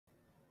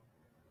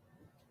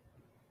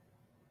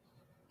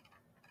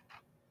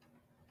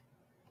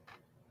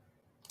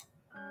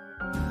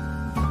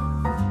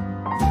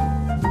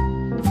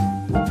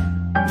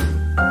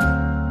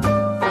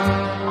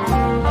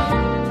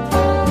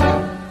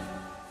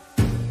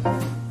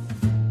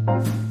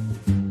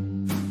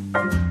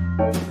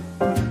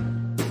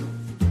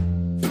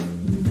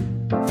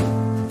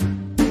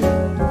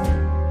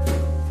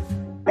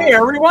Hey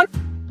everyone,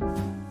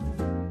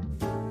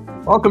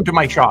 welcome to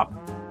my shop.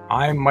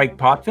 I'm Mike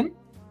Potvin,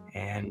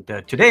 and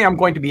today I'm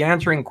going to be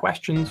answering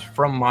questions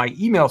from my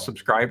email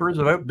subscribers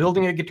about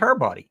building a guitar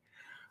body.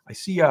 I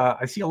see a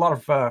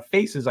lot of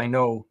faces I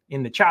know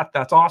in the chat.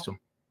 That's awesome.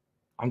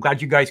 I'm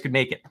glad you guys could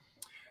make it.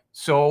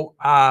 So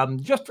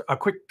just a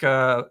quick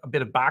a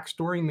bit of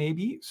backstory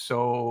maybe.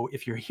 So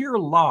if you're here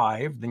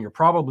live, then you're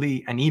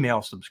probably an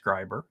email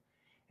subscriber,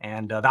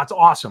 and that's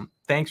awesome.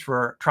 Thanks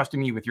for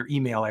trusting me with your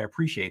email. I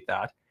appreciate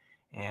that.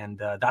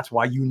 And that's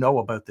why you know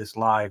about this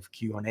live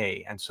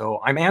Q&A. And so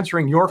I'm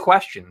answering your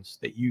questions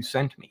that you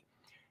sent me.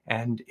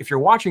 And if you're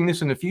watching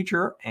this in the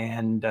future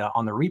and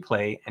on the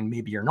replay, and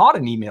maybe you're not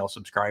an email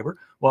subscriber,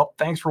 well,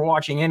 thanks for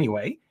watching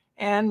anyway.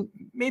 And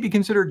maybe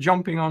consider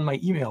jumping on my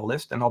email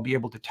list, and I'll be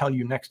able to tell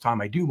you next time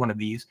I do one of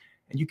these,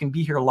 and you can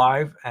be here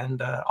live,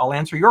 and I'll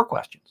answer your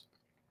questions.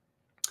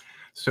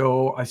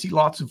 So I see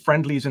lots of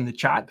friendlies in the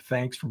chat.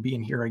 Thanks for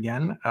being here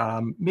again.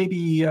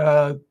 Maybe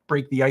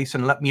break the ice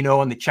and let me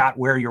know in the chat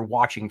where you're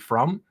watching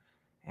from,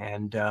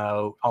 and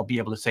I'll be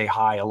able to say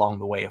hi along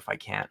the way if I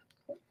can.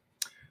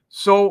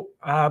 So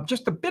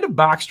just a bit of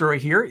backstory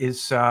here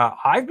is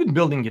I've been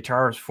building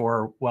guitars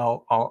for,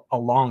 well, a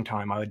long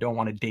time. I don't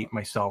want to date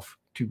myself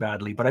too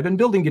badly, but I've been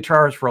building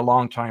guitars for a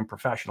long time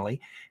professionally.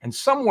 And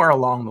somewhere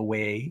along the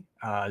way,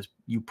 as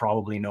you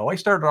probably know, I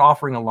started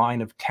offering a line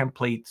of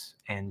templates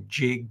and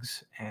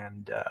jigs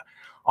and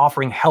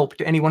offering help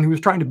to anyone who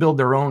was trying to build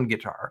their own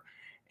guitar.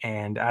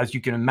 And as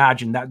you can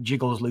imagine, that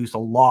jiggles loose a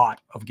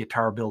lot of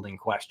guitar building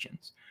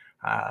questions.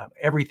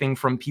 Everything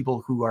from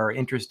people who are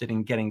interested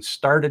in getting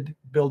started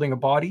building a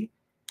body,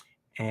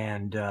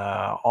 and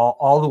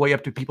all the way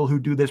up to people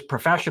who do this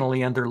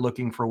professionally and they're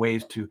looking for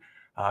ways to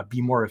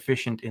be more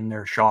efficient in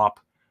their shop,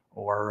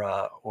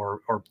 or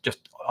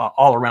just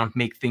all around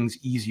make things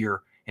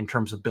easier in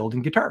terms of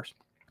building guitars.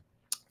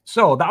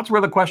 So that's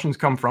where the questions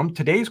come from.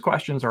 Today's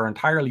questions are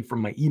entirely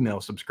from my email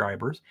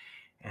subscribers,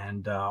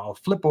 and I'll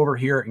flip over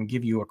here and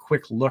give you a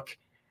quick look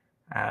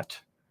at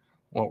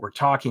what we're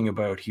talking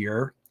about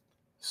here.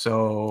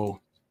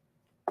 So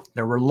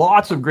there were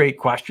lots of great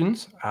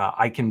questions.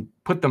 I can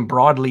put them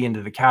broadly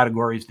into the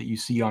categories that you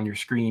see on your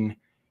screen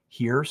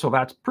here. So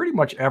that's pretty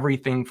much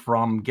everything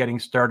from getting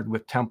started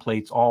with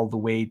templates all the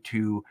way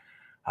to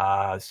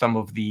some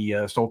of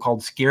the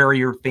so-called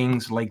scarier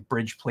things like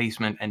bridge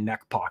placement and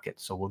neck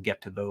pockets. So we'll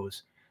get to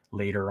those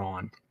later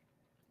on.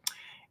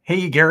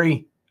 Hey,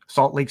 Gary,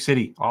 Salt Lake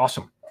City.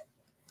 Awesome.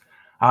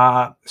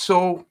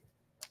 So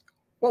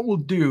what we'll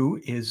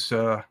do is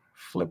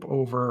flip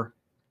over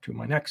to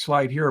my next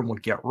slide here and we'll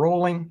get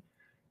rolling.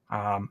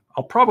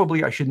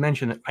 I should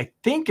mention that I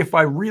think if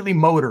I really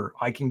motor,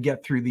 I can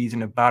get through these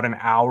in about an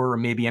hour or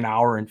maybe an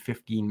hour and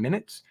 15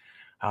 minutes,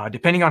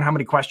 depending on how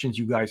many questions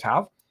you guys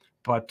have.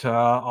 But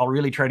I'll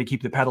really try to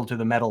keep the pedal to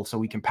the metal so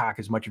we can pack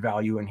as much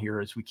value in here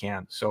as we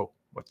can. So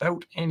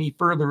without any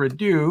further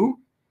ado,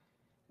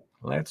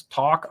 let's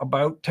talk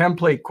about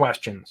template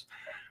questions.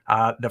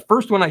 The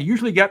first one I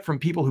usually get from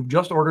people who've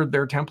just ordered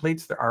their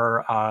templates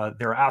are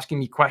they're asking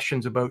me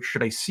questions about,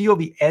 should I seal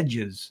the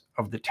edges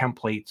of the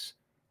templates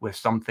with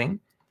something,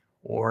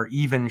 or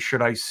even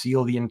should I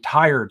seal the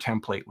entire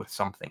template with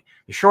something?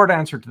 The short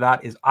answer to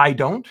that is I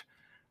don't.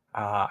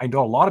 I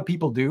know a lot of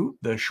people do.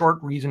 The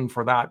short reason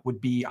for that would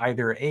be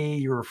either A,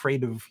 you're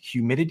afraid of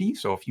humidity.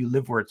 So if you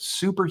live where it's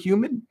super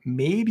humid,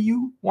 maybe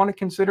you want to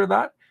consider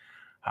that.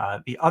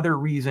 The other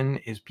reason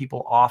is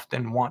people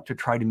often want to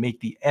try to make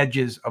the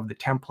edges of the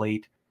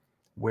template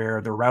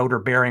where the router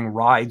bearing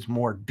rides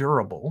more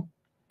durable.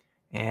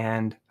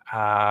 And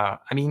I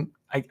mean,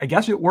 I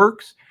guess it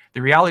works.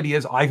 The reality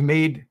is I've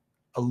made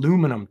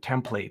aluminum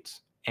templates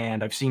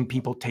and I've seen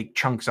people take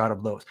chunks out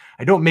of those.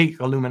 I don't make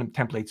aluminum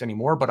templates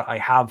anymore, but I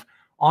have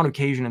on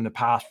occasion in the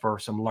past for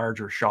some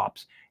larger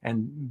shops,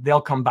 and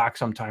they'll come back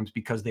sometimes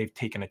because they've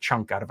taken a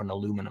chunk out of an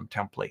aluminum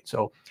template.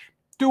 So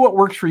do what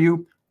works for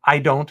you. I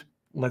don't.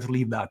 Let's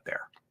leave that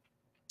there.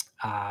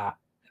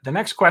 The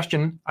next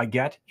question I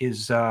get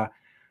is,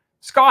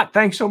 Scott,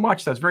 thanks so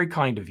much. That's very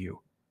kind of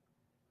you.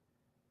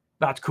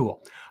 That's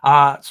cool.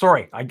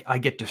 Sorry, I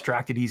get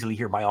distracted easily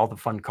here by all the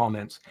fun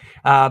comments.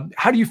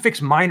 How do you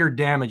fix minor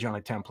damage on a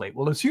template?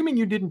 Well, assuming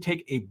you didn't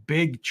take a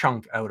big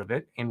chunk out of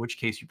it, in which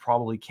case you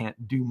probably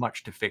can't do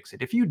much to fix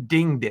it. If you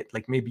dinged it,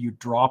 like maybe you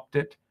dropped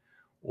it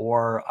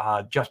or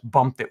just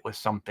bumped it with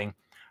something,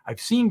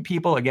 I've seen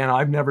people, again,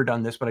 I've never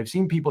done this, but I've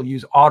seen people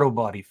use auto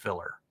body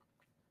filler.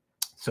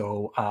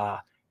 So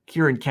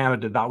here in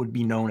Canada, that would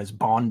be known as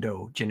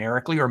Bondo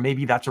generically, or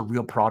maybe that's a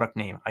real product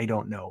name. I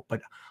don't know.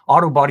 But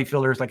auto body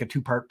filler is like a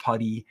two-part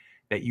putty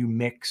that you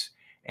mix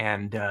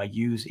and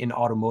use in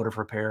automotive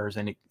repairs,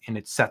 and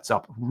it sets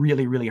up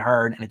really, really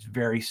hard, and it's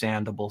very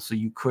sandable, so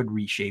you could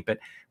reshape it.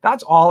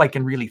 That's all I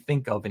can really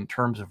think of in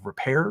terms of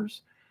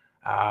repairs.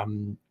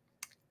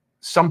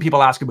 Some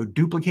people ask about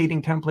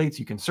duplicating templates.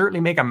 You can certainly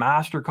make a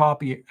master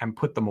copy and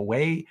put them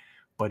away.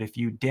 But if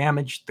you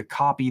damage the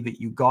copy that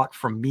you got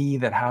from me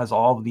that has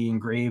all of the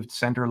engraved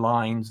center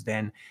lines,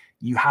 then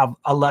you have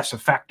a less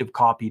effective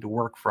copy to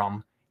work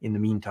from in the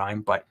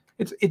meantime. But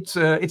it's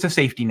a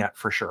safety net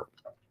for sure.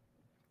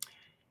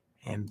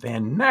 And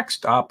then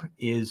next up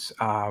is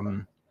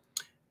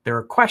there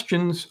are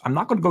questions. I'm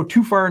not going to go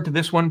too far into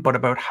this one, but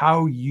about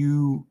how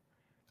you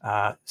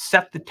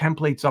set the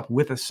templates up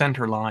with a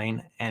center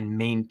line and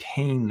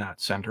maintain that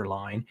center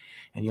line.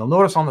 And you'll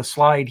notice on the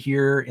slide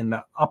here in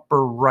the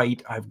upper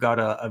right, I've got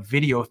a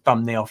video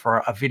thumbnail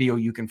for a video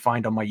you can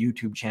find on my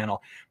YouTube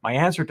channel. My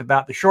answer to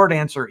that, the short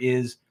answer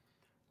is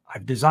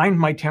I've designed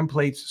my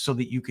templates so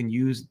that you can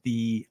use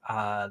the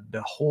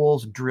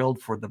holes drilled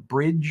for the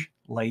bridge,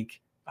 like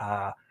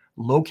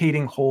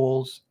locating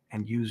holes,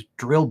 and use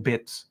drill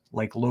bits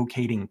like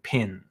locating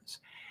pins.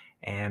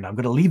 And I'm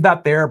going to leave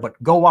that there,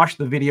 but go watch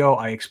the video.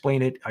 I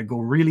explain it. I go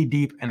really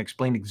deep and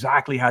explain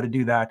exactly how to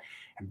do that,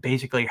 and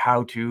basically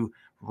how to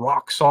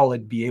rock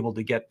solid be able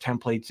to get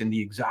templates in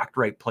the exact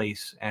right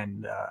place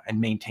and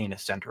maintain a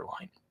center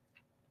line.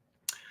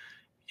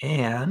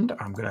 And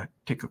I'm going to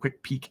take a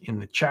quick peek in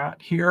the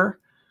chat here.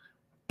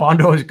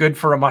 Bondo is good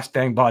for a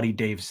Mustang body,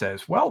 Dave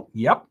says. Well,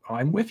 yep,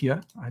 I'm with you.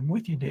 I'm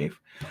with you, Dave.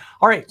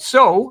 All right,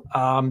 so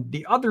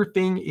the other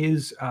thing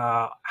is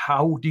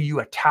how do you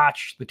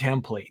attach the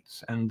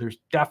templates? And there's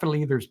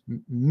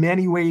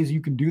many ways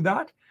you can do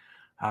that.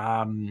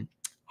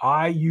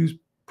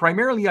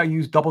 Primarily I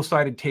use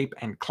double-sided tape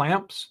and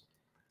clamps.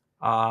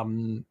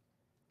 I'm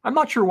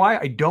not sure why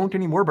I don't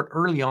anymore, but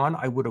early on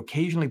I would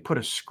occasionally put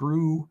a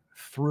screw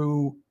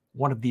through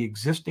one of the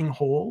existing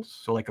holes,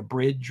 so like a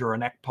bridge or a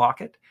neck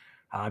pocket.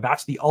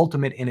 That's the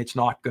ultimate and it's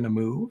not going to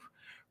move.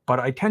 But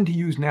I tend to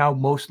use now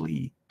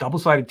mostly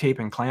double-sided tape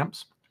and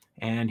clamps.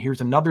 And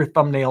here's another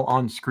thumbnail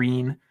on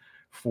screen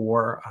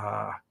for,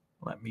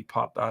 let me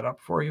pop that up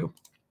for you.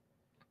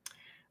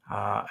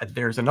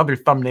 There's another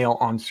thumbnail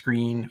on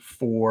screen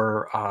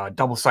for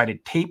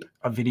double-sided tape,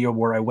 a video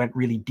where I went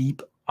really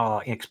deep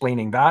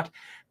explaining that.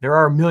 There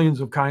are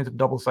millions of kinds of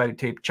double-sided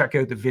tape. Check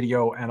out the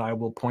video and I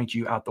will point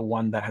you at the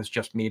one that has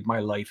just made my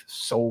life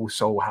so,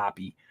 so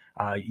happy.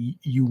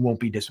 You won't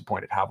be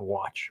disappointed. Have a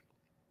watch.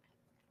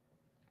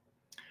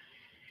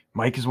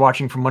 Mike is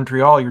watching from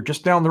Montreal. You're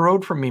just down the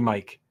road from me,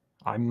 Mike.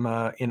 I'm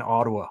in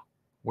Ottawa,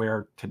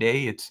 where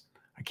today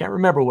I can't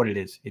remember what it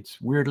is. It's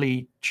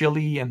weirdly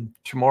chilly and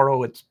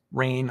tomorrow it's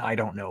rain. I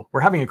don't know.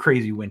 We're having a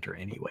crazy winter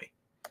anyway.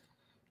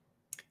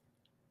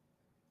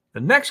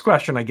 The next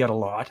question I get a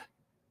lot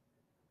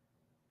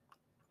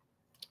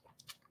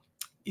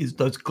is,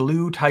 does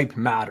glue type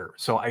matter?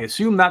 So I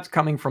assume that's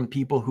coming from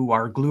people who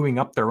are gluing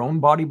up their own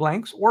body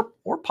blanks or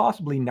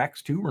possibly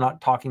necks too. We're not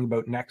talking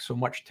about necks so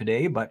much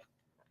today, but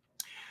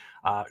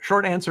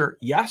short answer,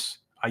 yes.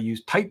 I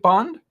use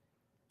Titebond,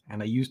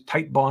 and I use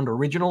Titebond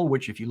Original,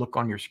 which if you look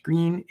on your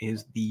screen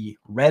is the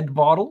red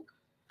bottle.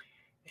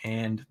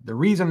 And the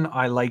reason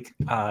I like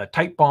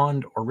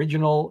Titebond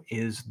Original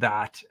is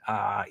that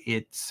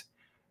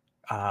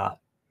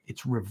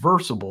it's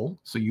reversible.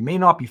 So you may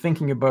not be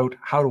thinking about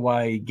how do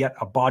I get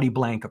a body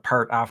blank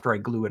apart after I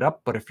glue it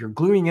up. But if you're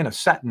gluing in a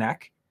set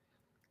neck,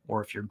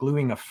 or if you're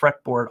gluing a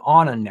fretboard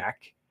on a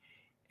neck,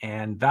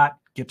 and that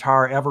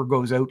guitar ever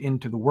goes out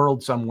into the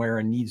world somewhere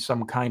and needs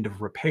some kind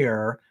of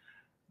repair,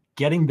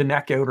 getting the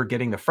neck out or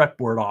getting the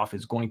fretboard off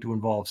is going to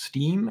involve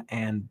steam.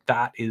 And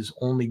that is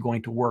only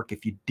going to work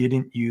if you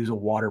didn't use a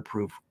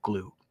waterproof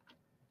glue.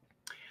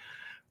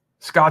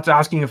 Scott's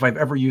asking if I've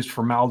ever used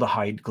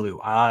formaldehyde glue.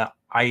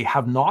 I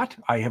have not.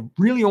 I have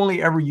really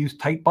only ever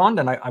used Titebond,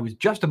 and I was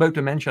just about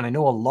to mention, I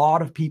know a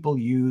lot of people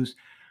use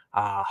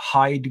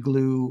hide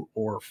glue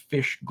or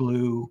fish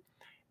glue,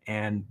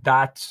 and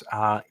that's,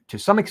 to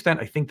some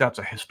extent, I think that's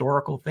a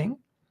historical thing,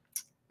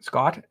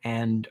 Scott,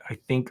 and I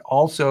think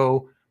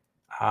also,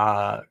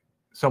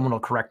 someone will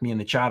correct me in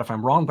the chat if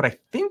I'm wrong, but I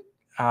think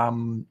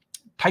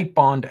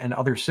Titebond and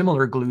other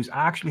similar glues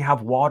actually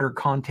have water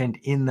content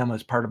in them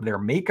as part of their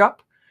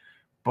makeup,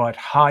 but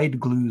hide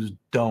glues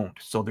don't.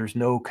 So there's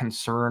no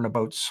concern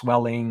about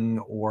swelling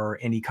or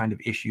any kind of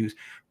issues.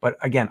 But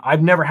again,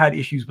 I've never had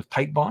issues with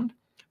Titebond,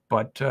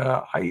 but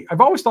I've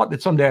always thought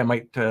that someday I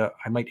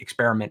might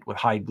experiment with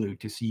hide glue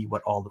to see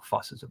what all the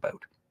fuss is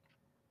about.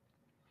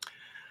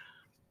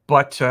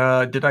 But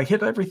did I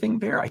hit everything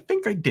there? I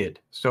think I did.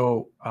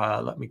 So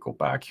let me go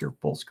back here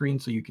full screen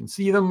so you can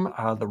see them.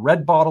 The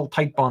red bottle,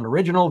 Titebond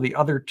Original. The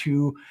other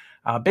two,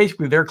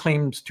 basically their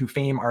claims to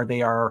fame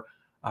are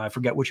I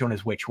forget which one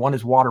is which. One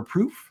is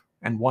waterproof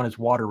and one is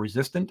water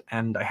resistant.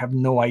 And I have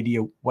no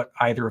idea what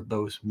either of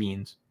those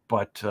means,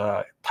 but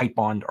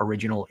Titebond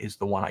Original is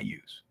the one I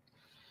use.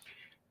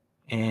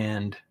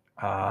 And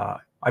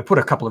I put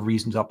a couple of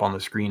reasons up on the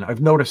screen.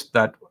 I've noticed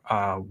that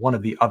one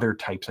of the other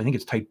types, I think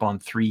it's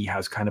Titebond 3,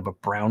 has kind of a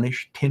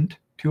brownish tint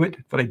to it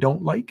that I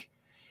don't like.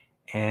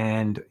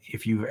 And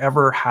if you've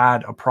ever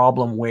had a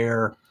problem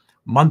where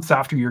months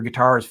after your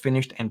guitar is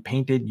finished and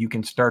painted, you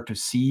can start to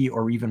see,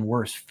 or even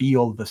worse,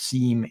 feel the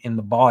seam in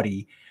the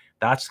body,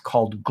 that's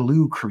called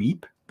glue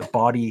creep. The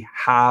body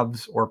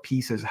halves or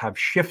pieces have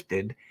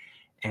shifted,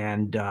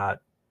 and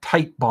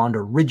Titebond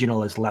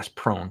Original is less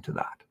prone to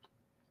that.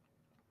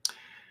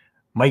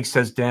 Mike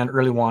says, Dan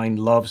Earlywine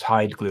loves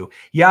hide glue.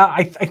 Yeah,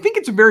 I think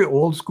it's a very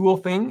old school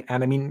thing.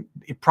 And I mean,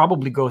 it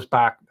probably goes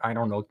back, I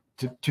don't know,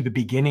 to the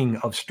beginning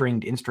of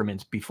stringed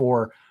instruments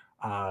before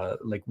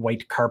like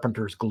white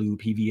carpenter's glue,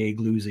 PVA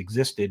glues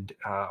existed.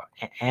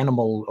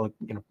 Animal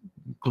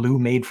glue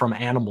made from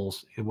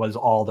animals, it was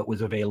all that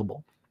was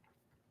available.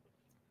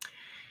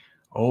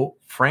 Oh,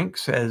 Frank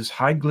says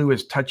hide glue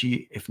is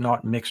touchy. If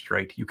not mixed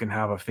right, you can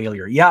have a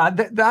failure. Yeah,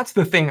 that's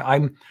the thing.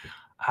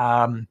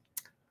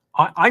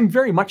 I'm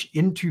very much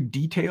into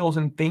details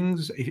and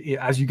things.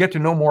 As you get to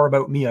know more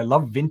about me, I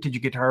love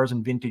vintage guitars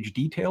and vintage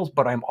details,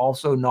 but I'm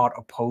also not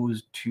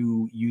opposed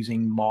to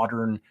using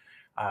modern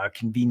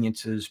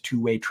conveniences,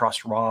 two-way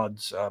truss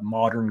rods,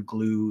 modern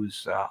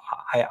glues.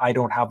 I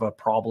don't have a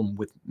problem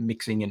with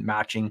mixing and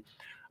matching.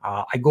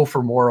 I go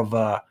for more of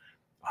a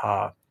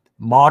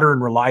modern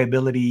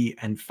reliability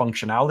and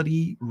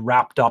functionality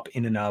wrapped up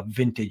in a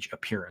vintage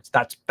appearance.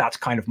 That's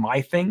kind of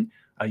my thing.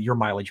 Your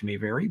mileage may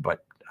vary,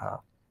 but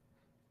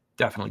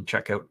definitely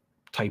check out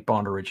Type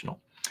Bond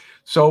Original.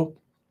 So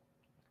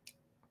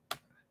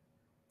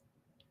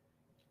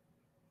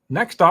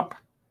next up,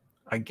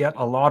 I get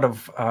a lot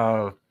of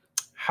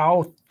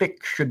how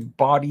thick should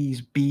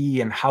bodies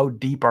be and how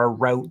deep are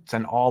routs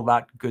and all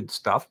that good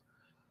stuff.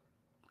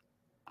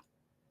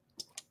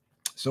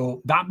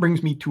 So that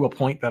brings me to a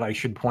point that I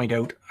should point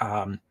out.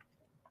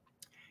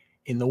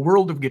 In the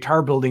world of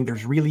guitar building,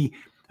 there's really,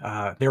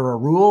 there are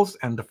rules,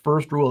 and the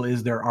first rule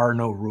is there are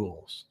no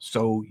rules.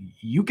 So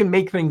you can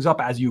make things up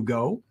as you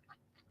go.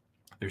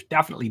 There's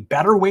definitely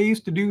better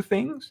ways to do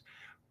things,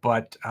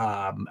 but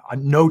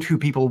no two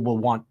people will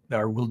want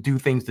or will do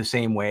things the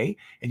same way.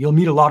 And you'll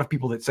meet a lot of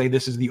people that say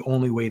this is the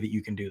only way that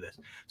you can do this.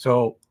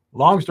 So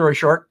long story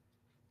short,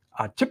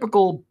 a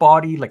typical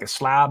body, like a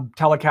slab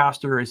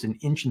Telecaster, is 1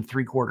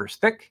 3/4 inches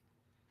thick.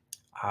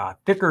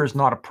 Thicker is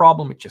not a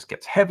problem. It just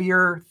gets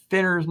heavier.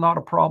 Thinner is not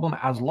a problem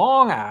as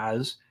long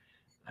as,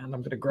 and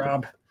I'm going to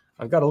grab,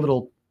 I've got a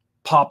little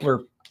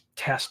poplar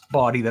test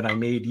body that I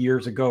made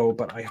years ago,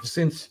 but I have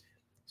since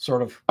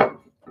sort of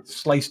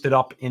sliced it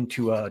up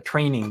into a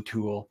training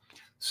tool.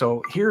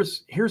 So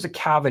here's a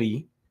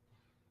cavity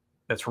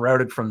that's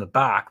routed from the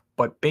back,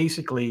 but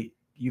basically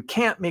you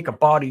can't make a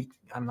body,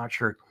 I'm not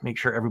sure, make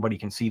sure everybody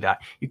can see that.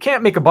 You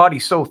can't make a body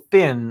so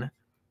thin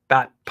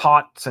that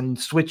pots and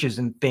switches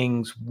and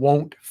things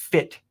won't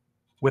fit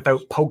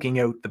without poking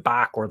out the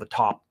back or the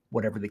top,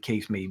 whatever the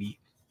case may be.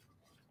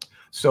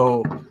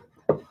 So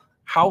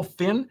how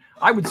thin?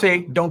 I would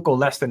say don't go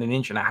less than 1.5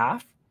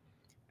 inches.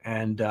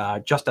 And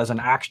just as an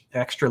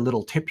extra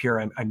little tip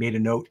here, I made a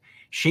note,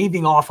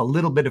 shaving off a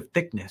little bit of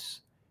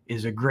thickness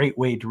is a great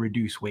way to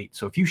reduce weight.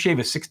 So if you shave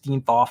a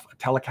 1/16 off a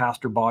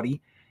Telecaster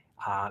body,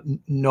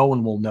 no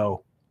one will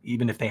know.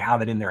 Even if they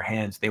have it in their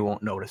hands, they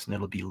won't notice, and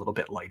it'll be a little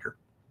bit lighter.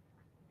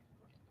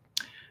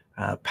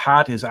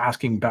 Pat is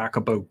asking back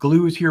about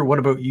glues here. What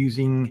about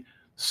using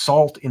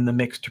salt in the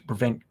mix to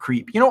prevent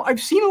creep? You know, I've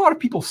seen a lot of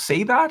people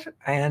say that,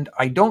 and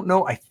I don't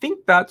know. I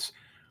think that's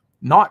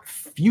not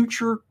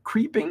future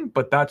creeping,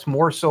 but that's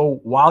more so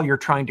while you're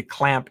trying to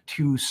clamp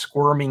two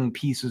squirming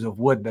pieces of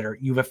wood that are,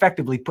 you've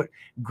effectively put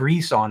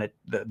grease on it.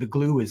 The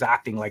glue is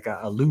acting like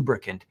a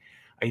lubricant.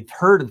 I've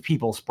heard of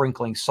people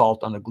sprinkling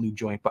salt on a glue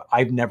joint, but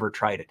I've never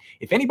tried it.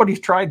 If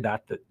anybody's tried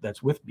that,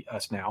 that's with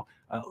us now,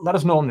 let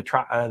us know in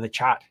the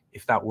chat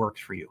if that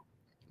works for you.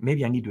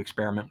 Maybe I need to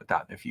experiment with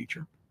that in the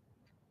future.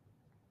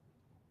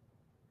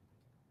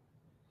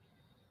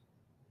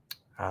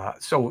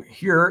 So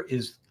here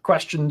is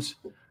questions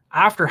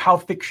after how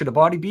thick should a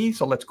body be.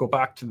 So let's go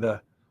back to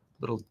the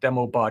little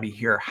demo body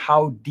here.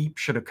 How deep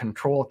should a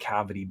control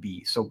cavity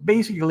be? So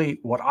basically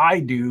what I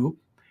do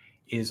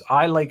is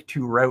I like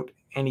to route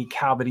any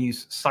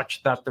cavities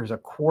such that there's a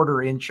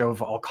 1/4 inch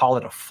of, I'll call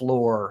it a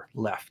floor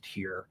left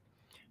here.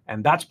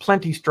 And that's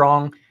plenty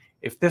strong.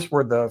 If this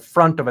were the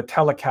front of a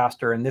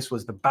Telecaster and this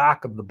was the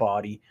back of the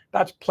body,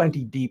 that's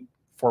plenty deep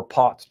for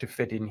pots to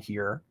fit in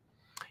here.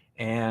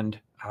 And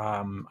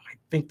I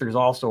think there's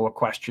also a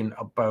question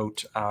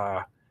about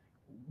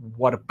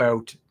what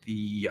about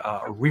the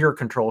rear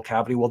control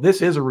cavity? Well,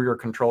 this is a rear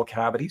control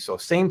cavity. So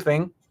same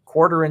thing,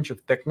 1/4 inch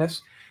of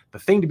thickness. The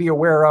thing to be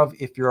aware of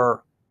if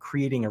you're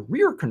creating a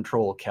rear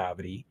control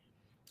cavity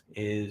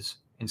is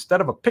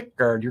instead of a pick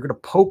guard, you're going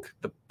to poke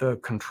the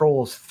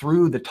controls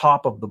through the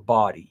top of the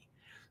body.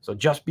 So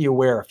just be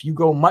aware, if you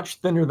go much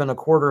thinner than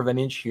 1/4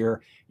 inch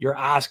here, you're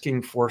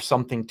asking for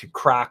something to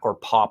crack or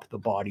pop the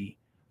body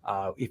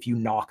if you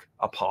knock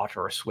a pot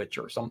or a switch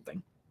or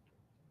something.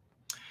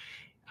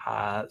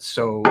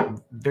 So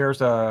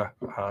there's a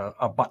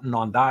button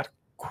on that.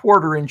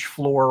 1/4 inch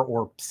floor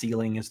or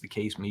ceiling as the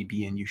case may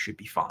be, and you should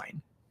be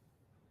fine.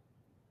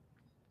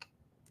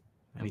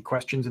 Any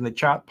questions in the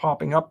chat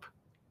popping up?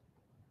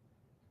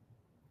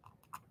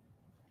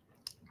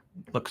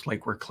 Looks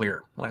like we're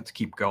clear. Let's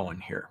keep going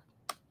here.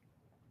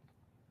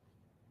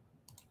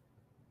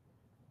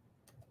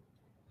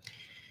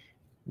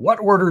 What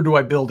order do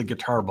I build a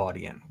guitar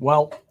body in?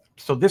 Well,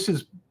 so this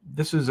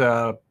is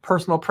a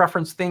personal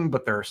preference thing,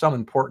 but there are some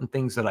important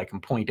things that I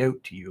can point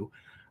out to you.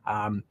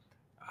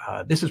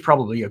 This is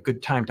probably a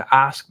good time to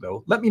ask,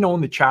 though. Let me know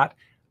in the chat.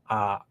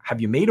 Have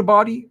you made a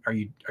body? Are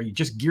you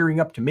just gearing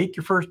up to make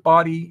your first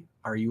body?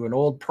 Are you an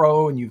old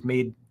pro and you've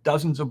made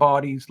dozens of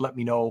bodies? Let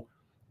me know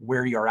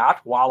where you're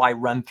at while I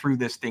run through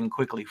this thing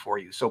quickly for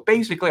you. So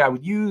basically, I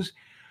would use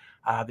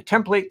the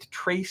template to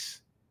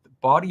trace the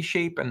body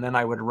shape, and then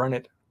I would run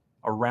it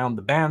around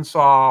the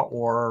bandsaw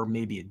or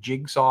maybe a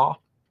jigsaw.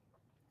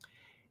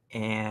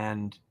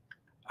 And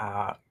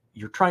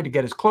you're trying to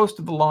get as close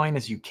to the line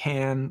as you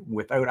can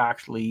without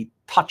actually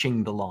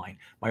touching the line.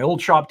 My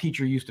old shop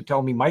teacher used to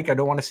tell me, Mike, I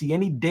don't want to see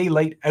any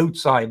daylight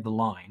outside the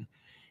line.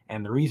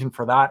 And the reason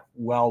for that,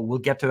 well, we'll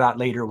get to that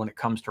later when it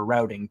comes to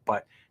routing,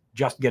 but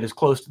just get as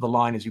close to the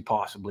line as you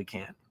possibly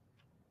can.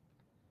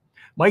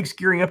 Mike's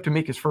gearing up to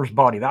make his first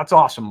body. That's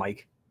awesome,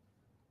 Mike.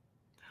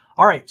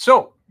 All right,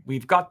 so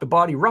we've got the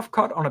body rough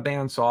cut on a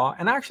bandsaw.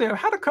 And actually, I've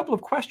had a couple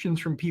of questions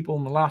from people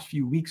in the last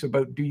few weeks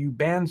about, do you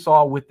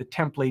bandsaw with the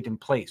template in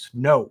place?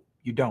 No,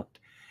 you don't.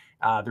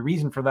 The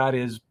reason for that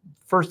is,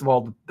 first of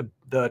all,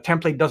 the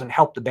template doesn't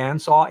help the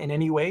bandsaw in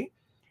any way.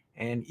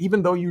 And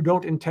even though you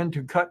don't intend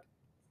to cut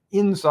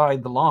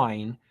inside the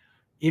line,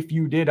 if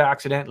you did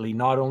accidentally,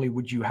 not only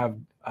would you have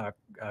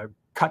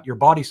cut your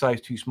body size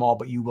too small,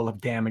 but you will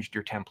have damaged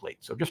your template.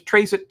 So just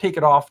trace it, take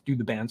it off, do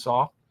the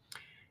bandsaw.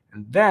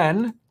 And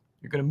then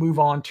you're going to move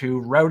on to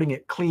routing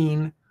it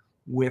clean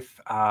with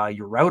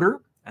your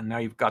router. And now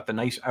you've got the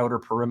nice outer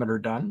perimeter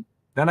done.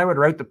 Then I would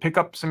route the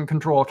pickups and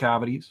control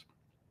cavities.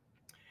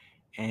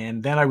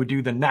 And then I would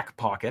do the neck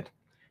pocket.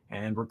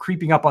 And we're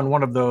creeping up on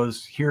one of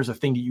those. Here's a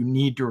thing that you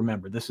need to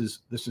remember. This is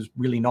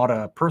really not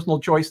a personal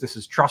choice. This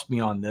is, trust me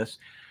on this.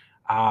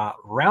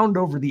 Round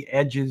over the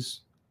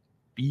edges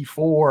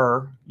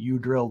before you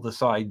drill the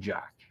side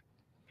jack.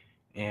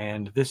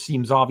 And this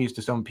seems obvious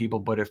to some people,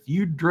 but if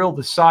you drill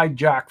the side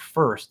jack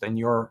first and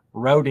you're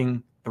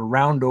routing the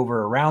round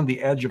over around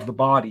the edge of the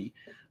body,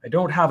 I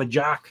don't have a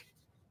jack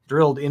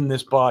drilled in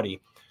this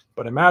body,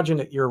 but imagine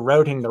that you're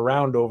routing the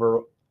round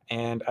over,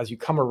 and as you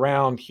come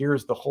around,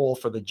 here's the hole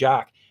for the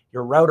jack.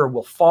 Your router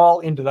will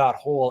fall into that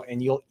hole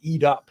and you'll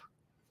eat up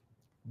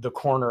the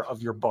corner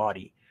of your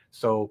body.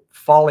 So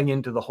falling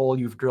into the hole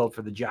you've drilled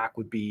for the jack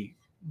would be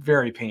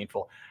very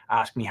painful.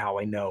 Ask me how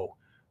I know.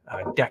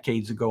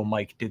 Decades ago,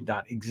 Mike did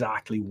that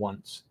exactly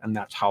once, and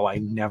that's how I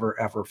never,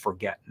 ever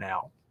forget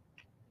now.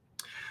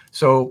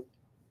 So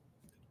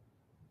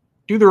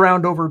do the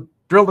round over,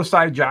 drill the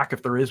side jack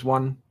if there is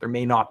one. There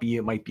may not be.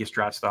 It might be a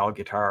Strat style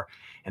guitar.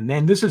 And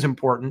then this is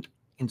important.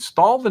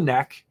 Install the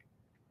neck,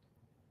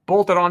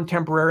 bolt it on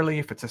temporarily.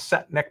 If it's a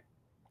set neck,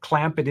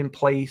 clamp it in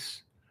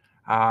place.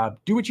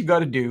 Do what you got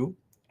to do,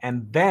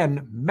 and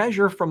then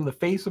measure from the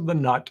face of the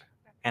nut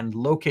and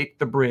locate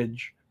the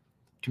bridge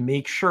to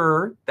make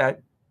sure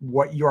that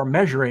what you're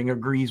measuring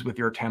agrees with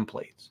your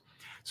templates.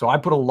 So I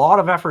put a lot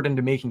of effort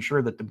into making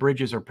sure that the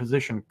bridges are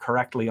positioned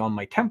correctly on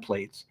my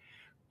templates,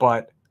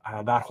 but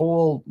that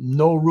whole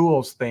no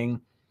rules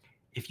thing,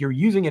 if you're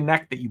using a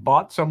neck that you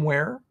bought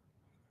somewhere,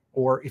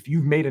 or if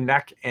you've made a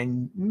neck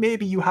and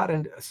maybe you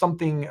had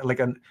something like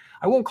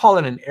I won't call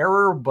it an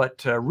error,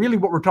 but really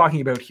what we're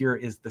talking about here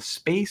is the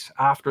space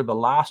after the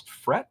last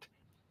fret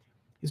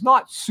is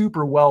not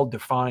super well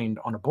defined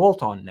on a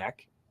bolt-on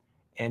neck,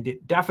 and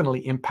it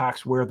definitely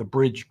impacts where the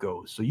bridge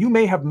goes. So you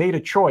may have made a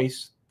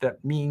choice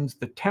that means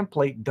the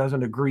template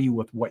doesn't agree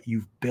with what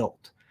you've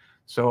built.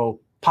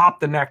 So pop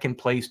the neck in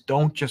place.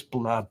 Don't just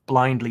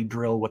blindly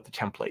drill what the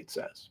template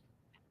says.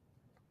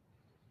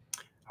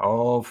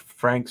 Oh,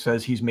 Frank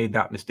says he's made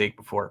that mistake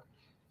before.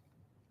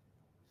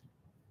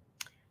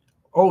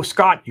 Oh,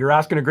 Scott, you're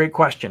asking a great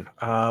question.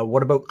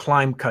 What about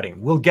climb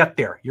cutting? We'll get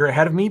there. You're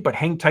ahead of me, but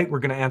hang tight. We're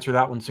going to answer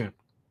that one soon.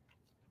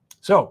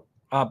 So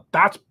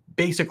that's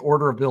basic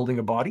order of building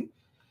a body.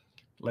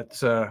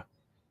 Let's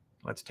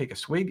take a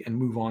swig and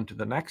move on to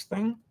the next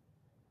thing.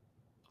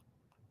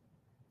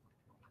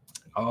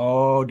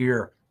 Oh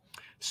dear.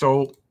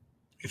 So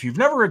if you've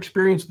never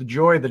experienced the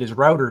joy that is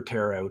router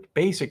tear out,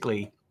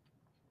 basically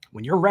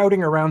when you're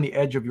routing around the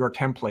edge of your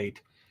template,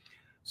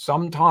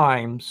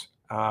 sometimes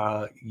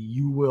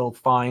you will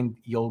find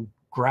you'll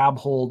grab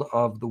hold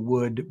of the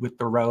wood with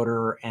the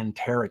router and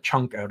tear a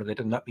chunk out of it.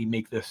 And let me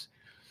make this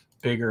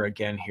bigger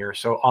again here.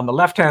 So on the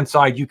left-hand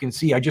side, you can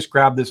see I just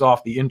grabbed this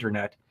off the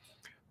internet,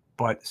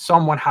 but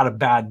someone had a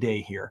bad day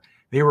here.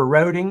 They were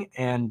routing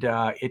and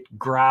it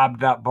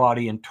grabbed that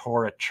body and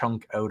tore a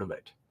chunk out of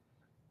it.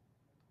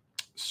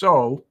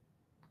 So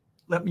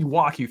let me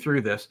walk you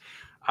through this.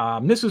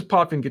 This is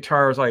Potvin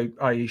Guitars.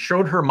 I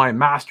showed her my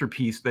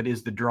masterpiece that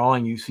is the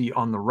drawing you see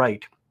on the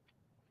right.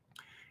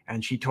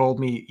 And she told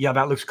me, yeah,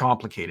 that looks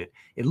complicated.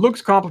 It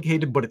looks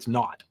complicated, but it's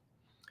not.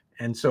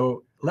 And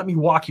so let me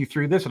walk you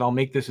through this and I'll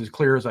make this as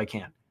clear as I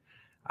can.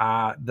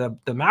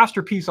 The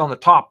masterpiece on the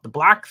top, the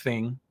black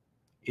thing,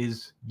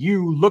 is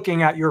you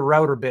looking at your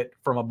router bit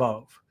from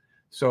above.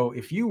 So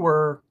if you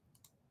were,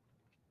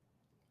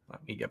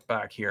 let me get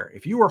back here.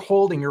 If you were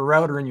holding your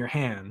router in your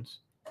hands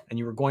and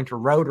you were going to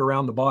route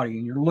around the body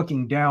and you're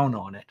looking down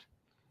on it,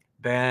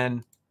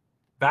 then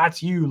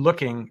that's you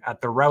looking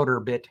at the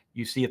router bit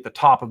you see at the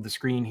top of the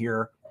screen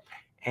here.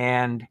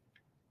 And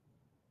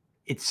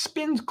it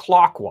spins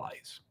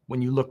clockwise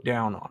when you look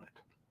down on it.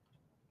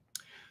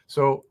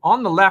 So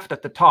on the left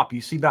at the top,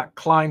 you see that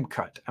climb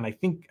cut. And I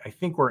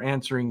think we're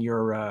answering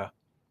your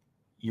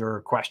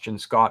your question,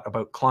 Scott,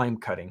 about climb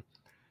cutting.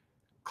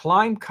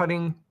 Climb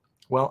cutting,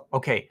 well,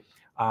 okay.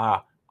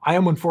 I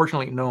am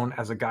unfortunately known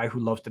as a guy who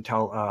loves to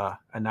tell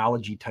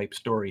analogy type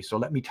stories. So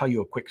let me tell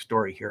you a quick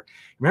story here.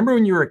 Remember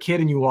when you were a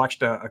kid and you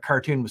watched a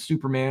cartoon with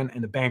Superman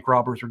and the bank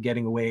robbers were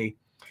getting away,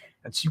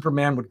 and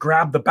Superman would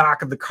grab the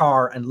back of the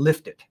car and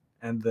lift it,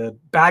 and the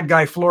bad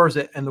guy floors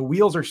it and the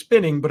wheels are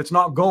spinning, but it's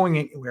not going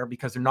anywhere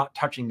because they're not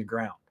touching the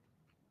ground.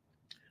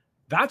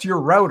 That's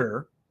your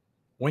router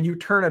when you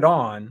turn it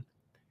on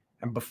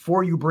and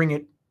before you bring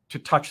it to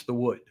touch the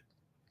wood.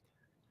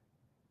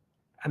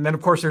 And then,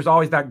 of course, there's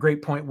always that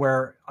great point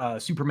where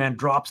Superman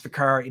drops the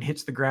car, it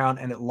hits the ground,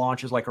 and it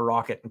launches like a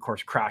rocket, and of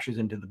course, crashes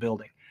into the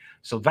building.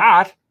 So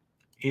that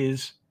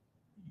is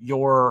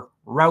your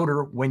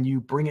router when you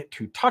bring it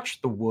to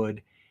touch the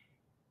wood.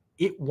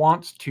 It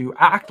wants to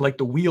act like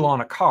the wheel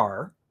on a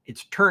car.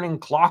 It's turning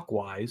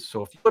clockwise.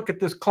 So if you look at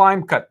this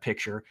climb cut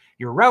picture,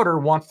 your router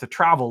wants to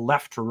travel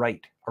left to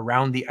right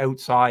around the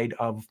outside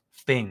of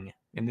thing.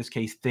 In this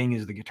case, thing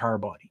is the guitar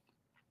body.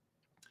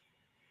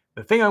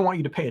 The thing I want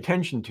you to pay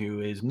attention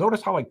to is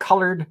notice how I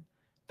colored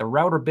the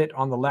router bit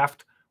on the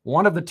left.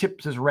 One of the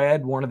tips is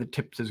red, one of the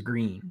tips is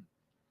green.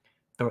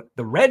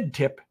 The red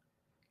tip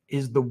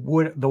is the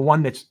wood, the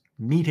one that's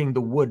meeting the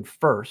wood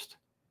first,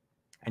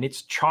 and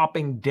it's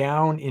chopping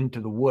down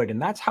into the wood,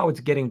 and that's how it's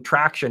getting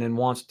traction and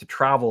wants to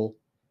travel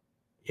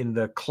in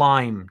the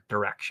climb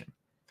direction.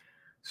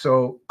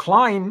 So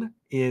climb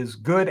is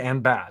good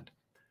and bad.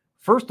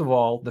 First of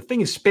all, the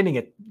thing is spinning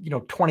at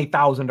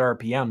 20,000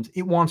 RPMs.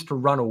 It wants to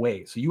run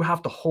away, so you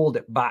have to hold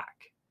it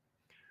back.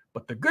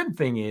 But the good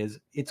thing is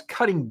it's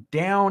cutting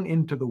down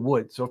into the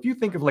wood. So if you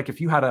think of like if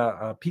you had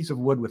a piece of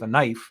wood with a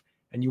knife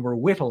and you were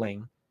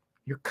whittling,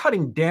 you're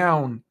cutting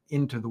down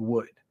into the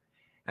wood.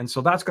 And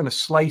so that's going to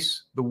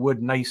slice the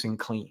wood nice and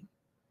clean.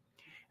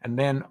 And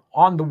then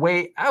on the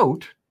way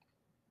out,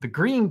 the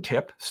green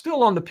tip,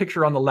 still on the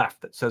picture on the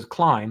left that says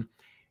climb,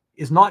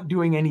 is not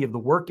doing any of the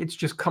work. It's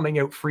just coming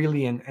out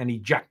freely and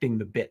ejecting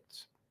the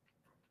bits.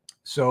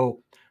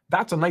 So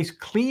that's a nice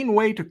clean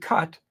way to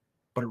cut,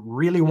 but it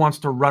really wants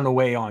to run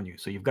away on you.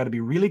 So you've got to be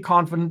really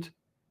confident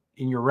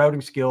in your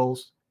routing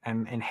skills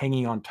and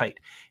hanging on tight.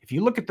 If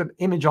you look at the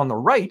image on the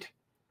right,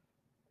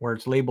 where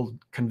it's labeled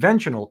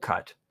conventional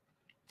cut,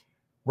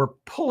 we're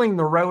pulling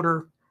the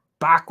router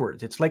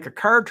backwards. It's like a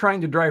car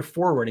trying to drive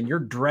forward and you're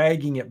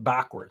dragging it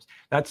backwards.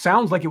 That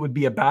sounds like it would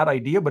be a bad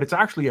idea, but it's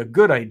actually a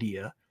good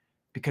idea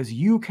because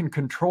you can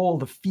control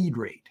the feed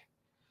rate.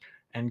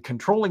 And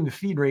controlling the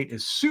feed rate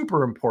is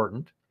super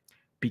important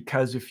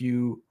because if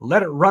you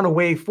let it run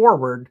away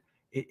forward,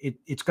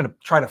 it's going to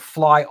try to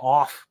fly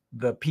off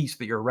the piece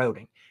that you're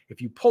routing.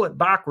 If you pull it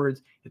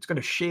backwards, it's going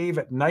to shave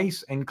it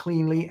nice and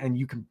cleanly, and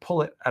you can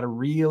pull it at a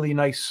really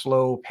nice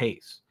slow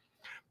pace.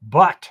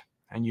 But,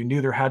 and you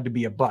knew there had to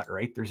be a but,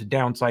 right? There's a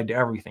downside to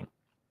everything.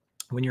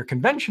 When you're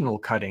conventional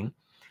cutting,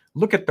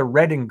 look at the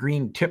red and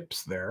green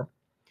tips there.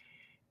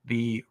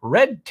 The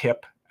red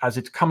tip, as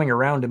it's coming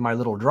around in my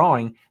little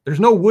drawing, there's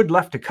no wood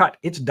left to cut.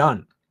 It's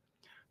done.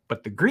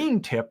 But the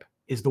green tip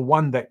is the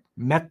one that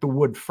met the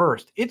wood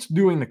first. It's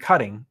doing the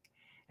cutting.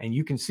 And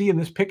you can see in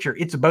this picture,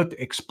 it's about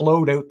to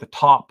explode out the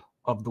top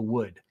of the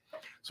wood.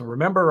 So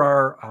remember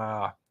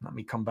our, let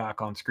me come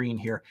back on screen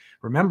here.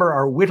 Remember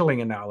our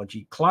whittling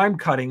analogy. Climb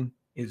cutting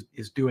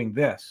is doing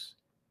this.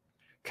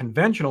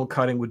 Conventional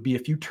cutting would be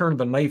if you turned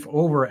the knife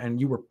over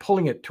and you were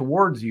pulling it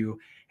towards you.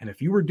 And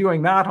if you were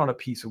doing that on a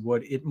piece of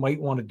wood, it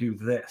might want to do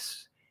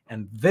this.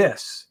 And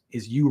this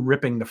is you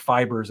ripping the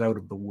fibers out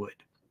of the wood.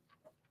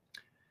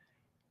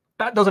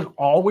 That doesn't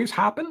always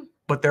happen,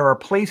 but there are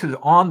places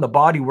on the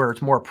body where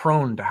it's more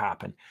prone to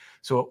happen.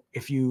 So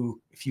if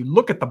you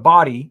look at the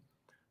body,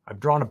 I've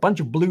drawn a bunch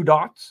of blue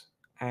dots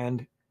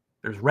and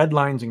there's red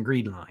lines and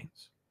green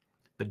lines.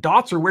 The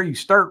dots are where you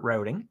start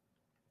routing,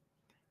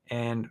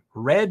 and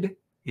red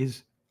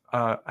is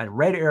a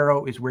red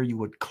arrow is where you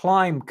would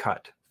climb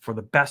cut for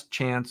the best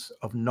chance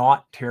of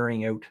not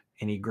tearing out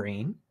any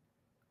grain.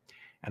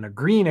 And a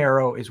green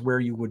arrow is where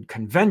you would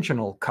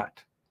conventional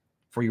cut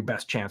for your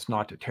best chance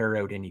not to tear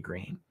out any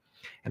grain.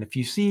 And if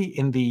you see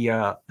in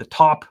the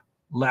top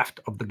left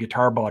of the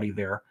guitar body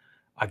there,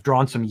 I've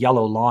drawn some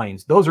yellow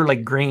lines. Those are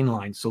like grain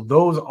lines. So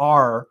those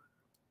are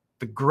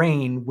the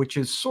grain, which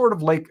is sort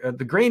of like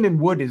the grain in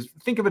wood is,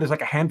 think of it as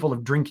like a handful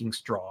of drinking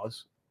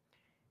straws.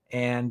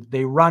 And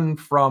they run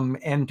from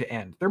end to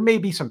end. There may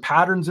be some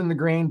patterns in the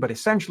grain, but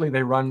essentially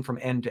they run from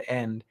end to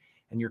end.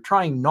 And you're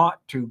trying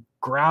not to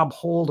grab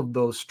hold of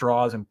those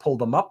straws and pull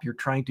them up. You're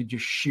trying to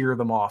just shear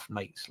them off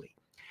nicely.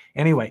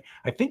 Anyway,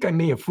 I think I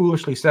may have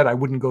foolishly said I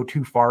wouldn't go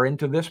too far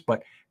into this,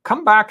 but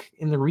come back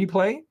in the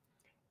replay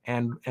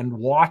and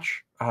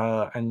watch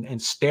and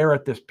stare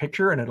at this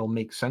picture, and it'll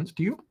make sense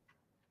to you.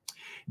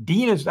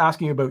 Dean is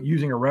asking about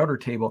using a router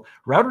table.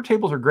 Router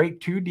tables are great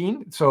too,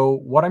 Dean. So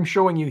what I'm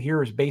showing you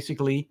here is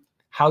basically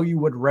how you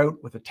would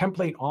route with a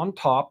template on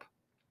top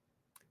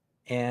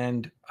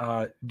and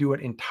do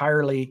it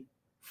entirely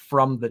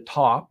from the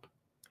top.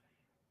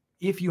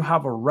 If you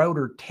have a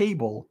router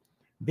table,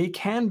 they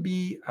can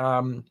be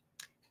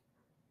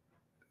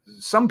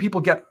some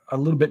people get a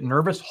little bit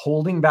nervous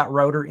holding that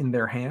router in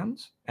their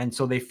hands, and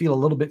so they feel a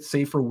little bit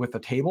safer with a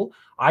table.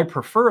 I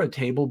prefer a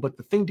table, but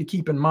the thing to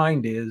keep in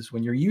mind is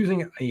when you're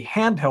using a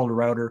handheld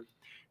router,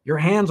 your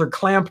hands are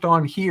clamped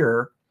on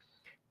here.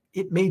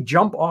 It may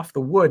jump off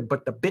the wood,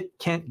 but the bit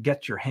can't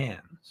get your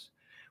hands.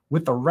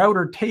 With a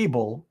router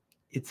table,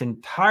 it's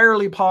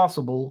entirely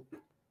possible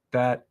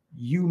that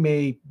you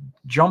may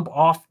jump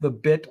off the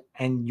bit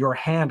and your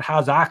hand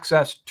has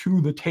access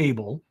to the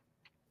table.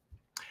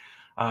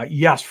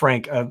 Yes,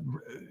 Frank,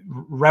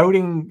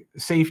 routing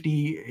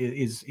safety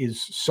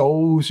is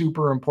so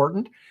super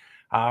important.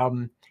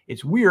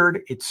 It's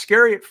weird. It's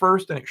scary at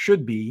first, and it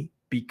should be,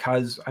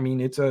 because, I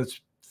mean, it's a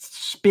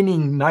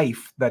spinning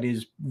knife that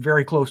is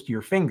very close to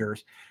your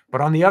fingers. But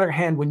on the other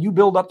hand, when you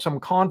build up some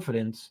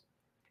confidence,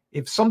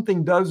 if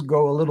something does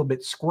go a little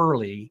bit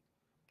squirrely,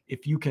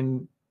 if you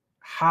can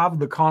have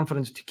the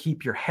confidence to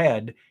keep your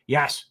head,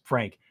 yes,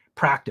 Frank,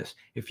 practice.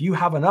 If you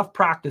have enough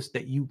practice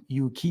that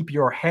you keep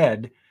your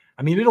head,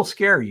 I mean, it'll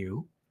scare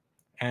you.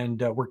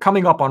 And we're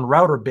coming up on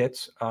router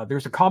bits.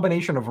 There's a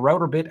combination of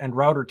router bit and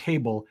router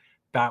table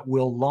that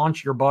will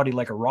launch your body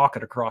like a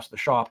rocket across the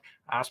shop.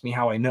 Ask me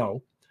how I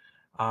know,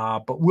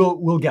 but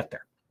we'll get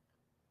there.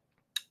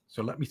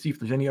 So let me see if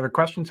there's any other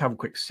questions. Have a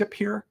quick sip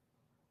here.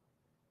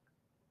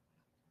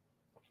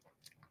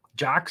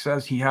 Jack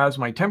says he has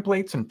my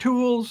templates and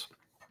tools.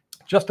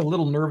 Just a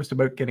little nervous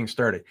about getting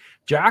started.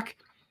 Jack,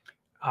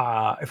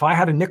 if I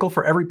had a nickel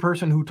for every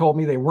person who told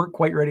me they weren't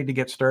quite ready to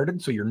get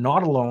started, so you're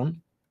not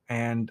alone.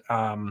 And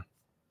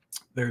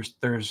there's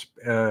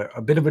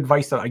a bit of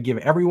advice that I give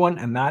everyone,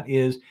 and that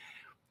is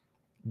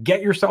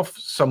get yourself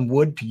some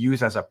wood to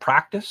use as a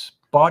practice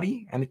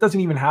body. And it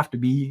doesn't even have to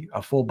be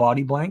a full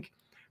body blank,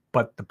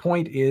 but the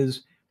point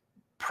is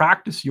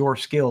practice your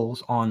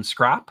skills on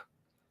scrap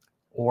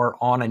or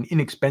on an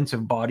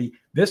inexpensive body.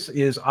 This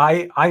is,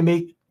 I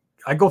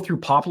go through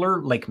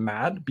poplar like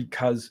mad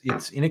because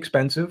it's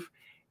inexpensive,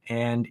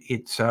 and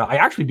it's I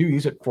actually do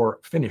use it for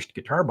finished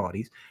guitar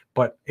bodies.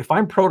 But if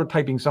I'm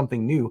prototyping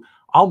something new,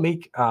 I'll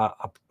make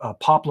a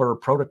poplar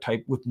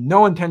prototype with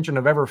no intention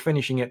of ever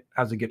finishing it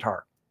as a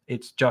guitar.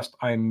 It's just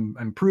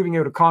I'm proving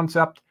out a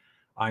concept.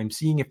 I'm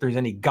seeing if there's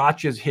any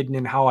gotchas hidden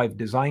in how I've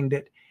designed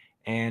it.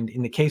 And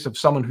in the case of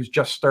someone who's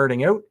just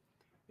starting out,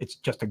 it's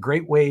just a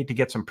great way to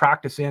get some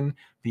practice in.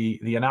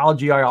 The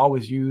analogy I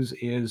always use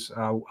is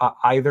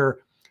either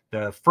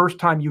the first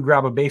time you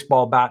grab a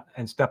baseball bat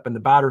and step in the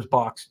batter's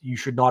box, you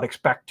should not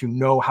expect to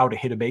know how to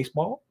hit a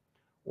baseball.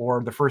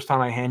 Or the first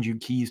time I hand you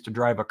keys to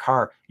drive a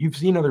car, you've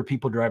seen other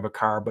people drive a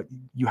car, but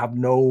you have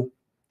no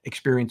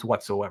experience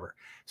whatsoever.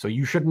 So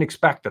you shouldn't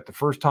expect that the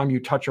first time you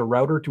touch a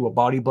router to a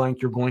body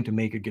blank, you're going to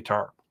make a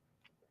guitar.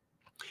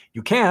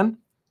 You can.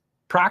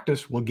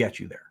 Practice will get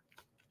you there.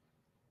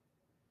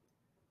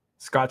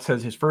 Scott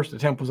says his first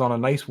attempt was on a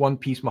nice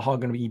one-piece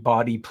mahogany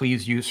body.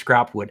 Please use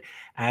scrap wood.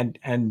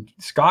 And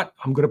Scott,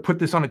 I'm going to put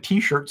this on a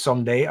t-shirt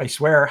someday. I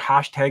swear,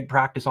 hashtag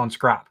practice on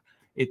scrap.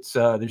 It's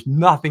there's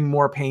nothing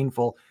more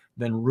painful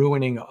than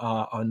ruining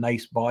a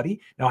nice body.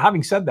 Now,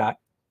 having said that,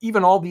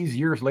 even all these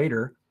years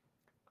later,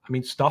 I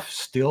mean, stuff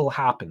still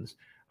happens.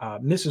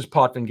 Mrs.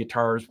 Potvin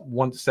Guitars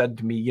once said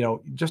to me, you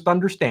know, just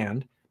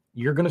understand,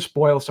 you're going to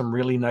spoil some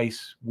really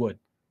nice wood.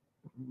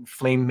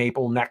 Flame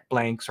maple neck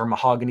blanks or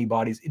mahogany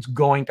bodies. It's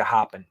going to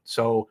happen.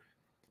 So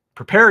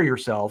prepare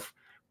yourself,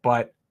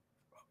 but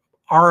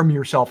arm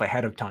yourself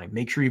ahead of time.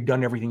 Make sure you've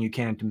done everything you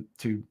can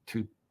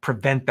to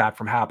prevent that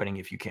from happening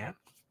if you can.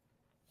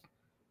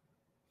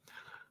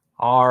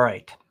 All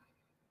right.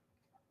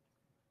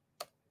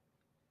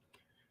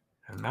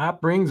 And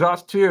that brings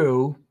us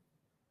to,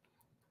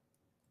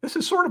 this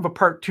is sort of a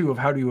part 2 of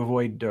how do you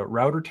avoid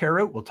router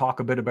tear out. We'll talk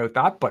a bit about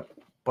that, but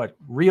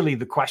really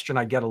the question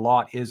I get a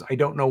lot is I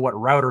don't know what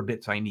router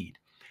bits I need.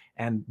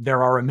 And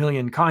there are a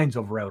million kinds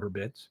of router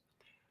bits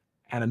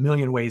and a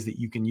million ways that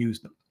you can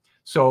use them.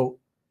 So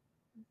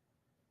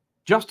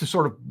just to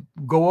sort of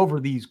go over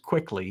these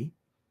quickly,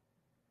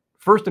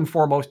 first and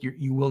foremost,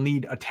 you will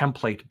need a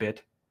template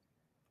bit,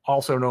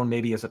 also known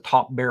maybe as a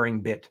top bearing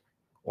bit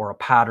or a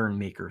pattern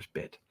maker's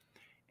bit.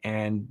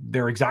 And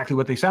they're exactly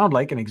what they sound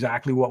like and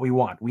exactly what we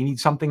want. We need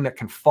something that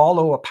can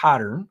follow a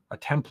pattern, a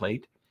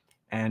template,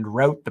 and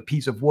route the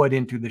piece of wood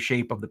into the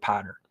shape of the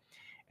pattern.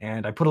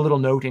 And I put a little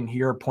note in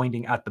here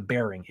pointing at the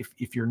bearing.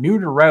 If you're new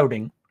to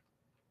routing,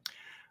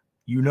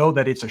 you know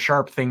that it's a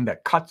sharp thing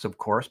that cuts, of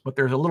course, but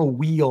there's a little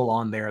wheel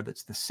on there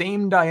that's the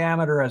same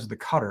diameter as the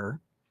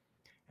cutter.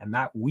 And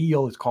that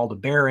wheel is called a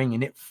bearing,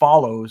 and it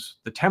follows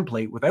the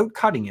template without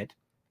cutting it.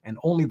 And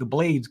only the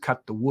blades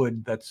cut the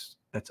wood that's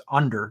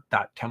under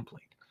that template.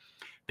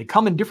 They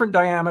come in different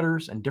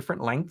diameters and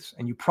different lengths,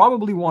 and you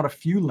probably want a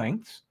few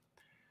lengths.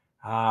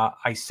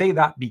 I say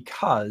that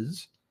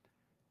because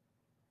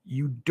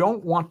you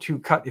don't want to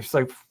cut. If,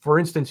 like, for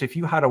instance, if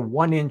you had a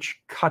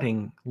 1-inch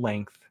cutting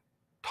length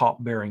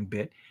top bearing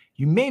bit,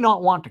 you may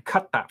not want to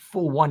cut that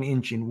full 1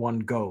 inch in one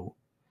go.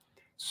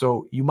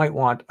 So you might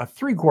want a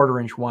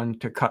 3/4 inch one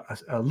to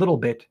cut a little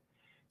bit,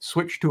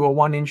 switch to a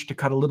 1 inch to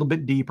cut a little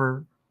bit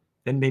deeper,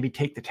 then maybe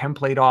take the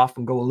template off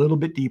and go a little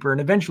bit deeper.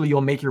 And eventually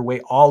you'll make your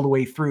way all the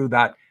way through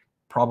that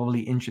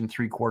probably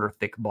 1.75 inch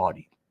thick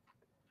body.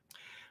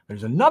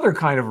 There's another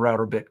kind of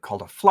router bit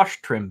called a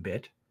flush trim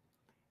bit.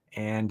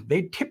 And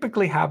they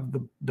typically have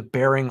the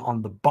bearing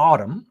on the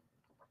bottom,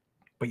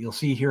 but you'll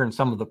see here in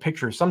some of the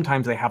pictures,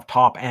 sometimes they have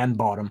top and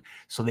bottom,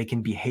 so they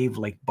can behave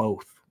like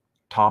both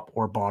top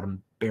or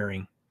bottom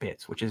bearing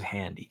bits, which is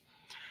handy.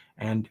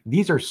 And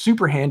these are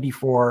super handy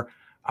for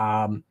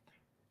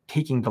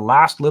taking the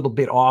last little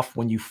bit off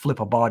when you flip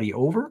a body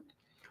over,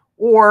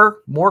 or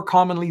more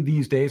commonly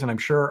these days, and I'm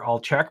sure I'll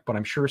check, but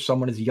I'm sure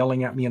someone is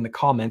yelling at me in the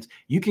comments,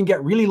 you can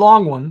get really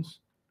long ones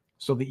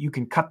so that you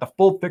can cut the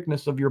full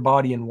thickness of your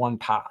body in one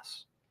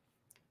pass.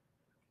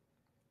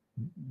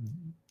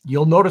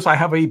 You'll notice I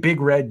have a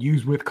big red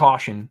 "use with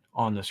caution"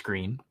 on the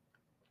screen.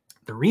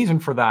 The reason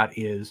for that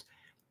is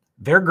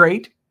they're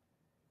great.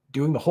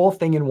 Doing the whole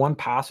thing in one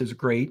pass is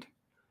great.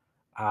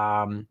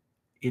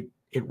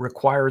 It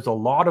requires a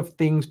lot of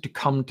things to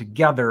come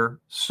together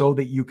so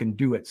that you can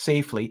do it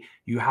safely.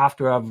 You have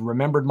to have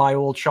remembered my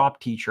old shop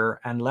teacher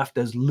and left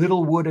as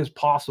little wood as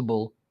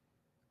possible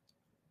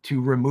to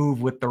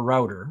remove with the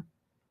router.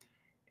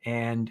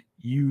 And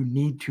you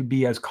need to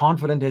be as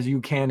confident as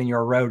you can in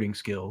your routing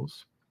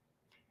skills.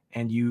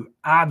 And you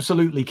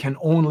absolutely can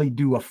only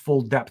do a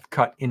full depth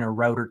cut in a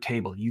router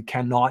table. You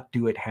cannot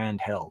do it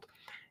handheld.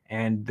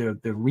 And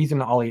the reason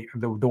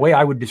the way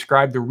I would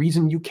describe the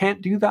reason you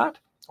can't do that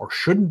or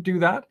shouldn't do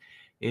that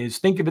is,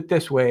 think of it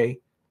this way.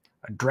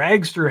 A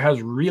dragster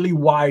has really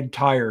wide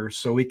tires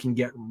so it can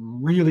get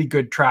really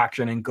good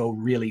traction and go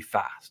really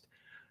fast.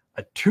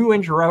 A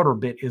 2-inch router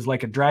bit is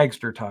like a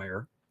dragster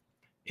tire.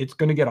 It's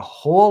going to get a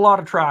whole lot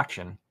of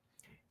traction.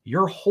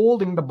 You're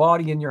holding the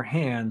body in your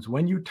hands.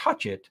 When you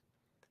touch it,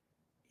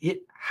 it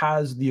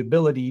has the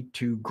ability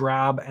to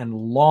grab and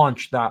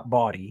launch that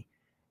body.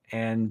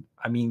 And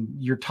I mean,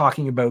 you're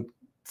talking about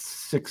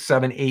 6,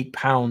 7, 8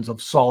 pounds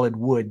of solid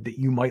wood that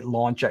you might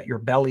launch at your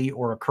belly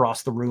or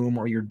across the room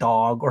or your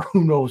dog or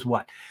who knows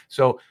what.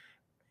 So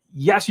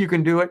yes, you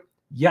can do it.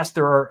 Yes,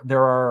 there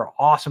are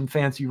awesome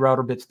fancy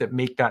router bits that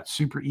make that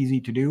super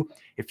easy to do.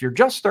 If you're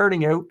just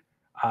starting out,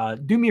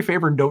 do me a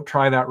favor and don't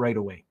try that right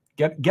away.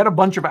 Get a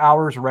bunch of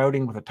hours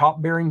routing with a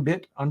top bearing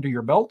bit under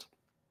your belt,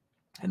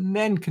 and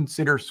then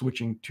consider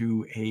switching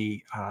to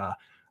a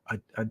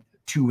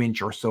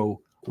 2-inch or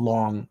so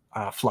long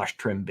flush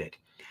trim bit.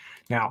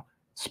 Now,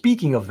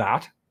 speaking of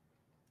that,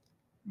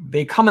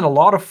 they come in a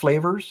lot of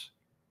flavors.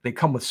 They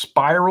come with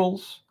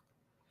spirals.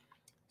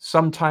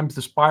 Sometimes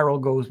the spiral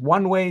goes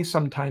one way,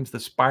 sometimes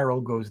the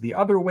spiral goes the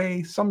other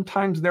way.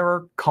 Sometimes there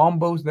are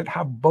combos that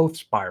have both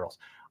spirals.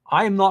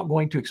 I am not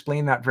going to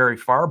explain that very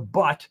far,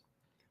 but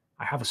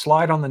I have a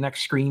slide on the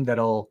next screen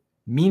that'll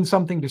mean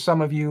something to some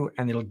of you,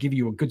 and it'll give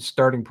you a good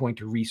starting point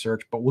to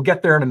research, but we'll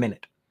get there in a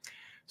minute.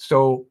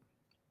 So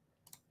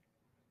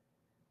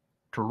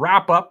to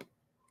wrap up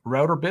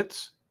router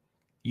bits,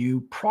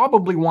 you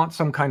probably want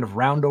some kind of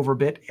roundover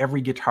bit.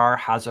 Every guitar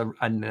has a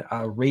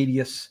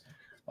radius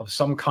of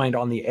some kind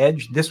on the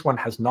edge. This one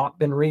has not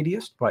been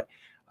radiused, but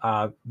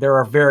there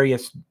are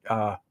various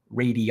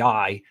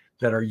radii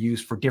that are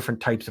used for different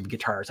types of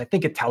guitars. I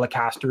think a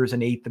Telecaster is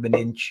 1/8 of an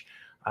inch.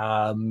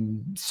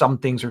 Some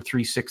things are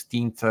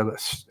 3/16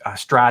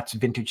 Strats.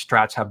 Vintage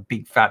Strats have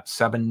big fat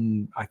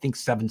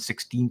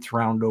 7/16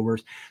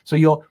 roundovers. So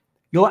you'll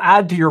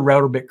add to your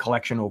router bit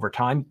collection over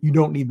time. You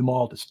don't need them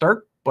all to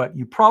start, but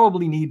you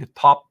probably need a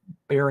top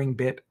bearing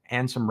bit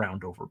and some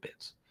roundover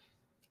bits.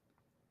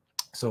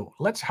 So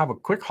let's have a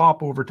quick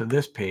hop over to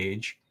this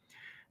page,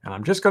 and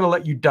I'm just going to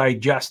let you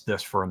digest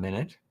this for a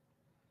minute.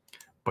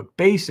 But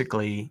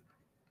basically,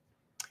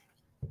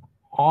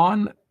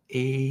 on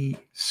a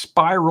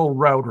spiral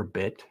router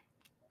bit,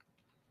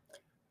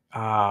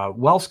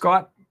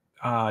 Scott,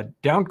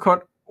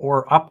 downcut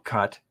or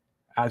upcut,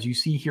 as you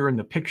see here in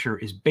the picture,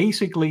 is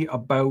basically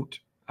about,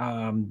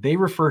 they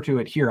refer to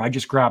it here, I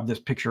just grabbed this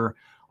picture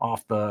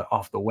off the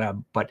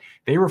web, but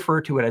they refer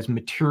to it as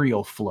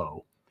material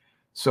flow.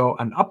 So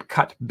an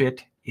upcut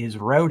bit is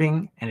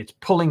routing and it's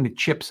pulling the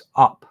chips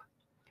up.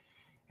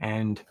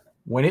 And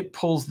when it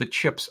pulls the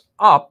chips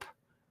up,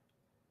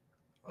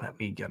 let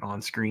me get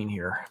on screen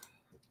here.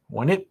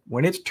 When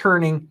it's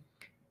turning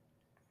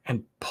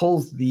and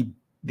pulls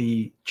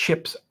the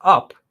chips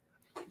up,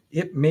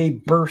 it may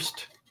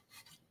burst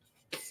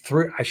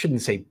through. I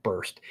shouldn't say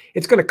burst.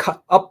 It's going to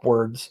cut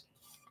upwards,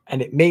 and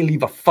it may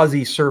leave a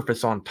fuzzy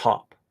surface on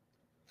top.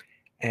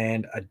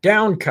 And a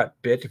downcut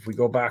bit, if we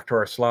go back to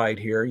our slide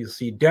here, you'll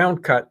see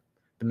downcut,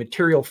 the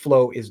material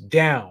flow is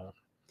down.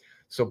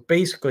 So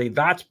basically,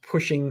 that's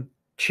pushing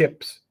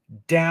chips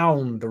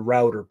down the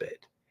router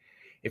bit.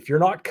 If you're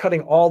not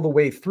cutting all the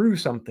way through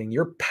something,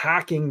 you're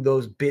packing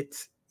those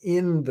bits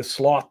in the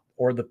slot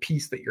or the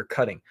piece that you're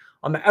cutting.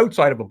 On the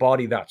outside of a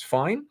body, that's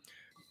fine.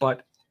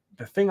 But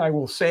the thing I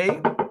will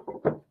say,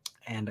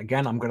 and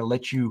again, I'm going to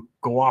let you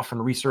go off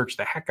and research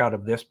the heck out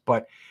of this,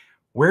 but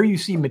where you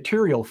see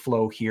material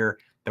flow here,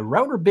 the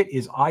router bit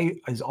is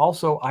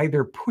also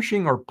either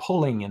pushing or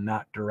pulling in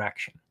that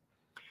direction.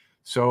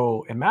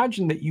 So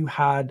imagine that you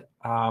had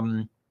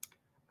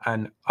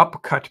an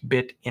upcut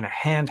bit in a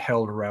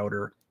handheld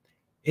router,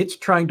 it's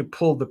trying to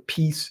pull the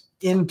piece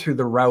into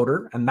the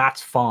router, and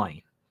that's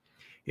fine.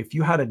 If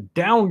you had a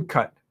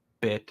downcut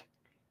bit,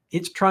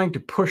 it's trying to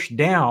push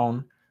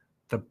down.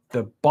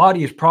 The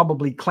body is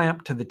probably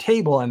clamped to the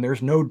table and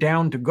there's no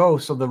down to go,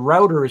 so the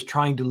router is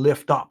trying to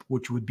lift up,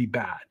 which would be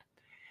bad.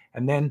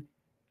 And then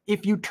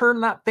if you turn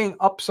that thing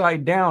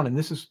upside down, and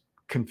this is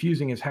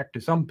confusing as heck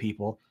to some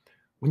people,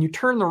 when you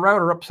turn the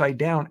router upside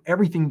down,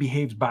 everything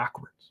behaves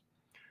backwards.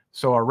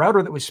 So a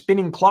router that was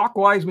spinning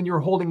clockwise when you were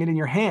holding it in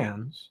your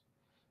hands,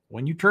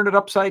 when you turn it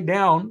upside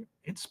down,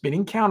 it's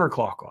spinning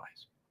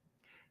counterclockwise.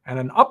 And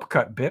an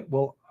upcut bit,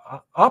 well,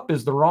 up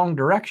is the wrong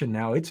direction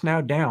now. It's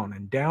now down,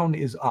 and down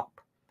is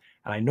up.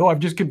 And I know I've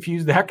just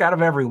confused the heck out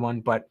of everyone,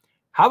 but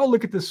have a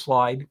look at this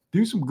slide,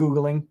 do some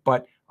Googling.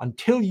 But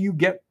until you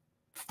get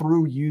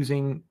through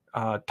using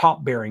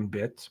top bearing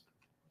bits,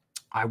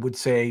 I would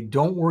say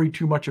don't worry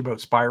too much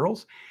about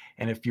spirals.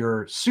 And if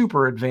you're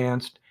super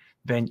advanced,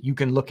 then you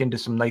can look into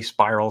some nice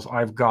spirals.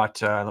 I've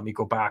got, let me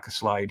go back a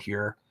slide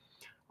here.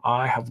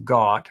 I have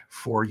got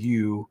for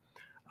you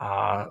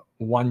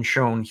one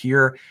shown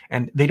here,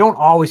 and they don't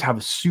always have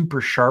a super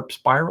sharp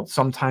spiral.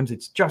 Sometimes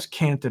it's just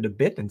canted a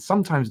bit, and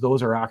sometimes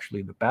those are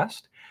actually the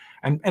best.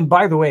 And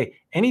by the way,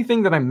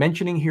 anything that I'm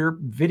mentioning here,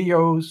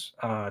 videos,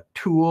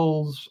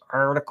 tools,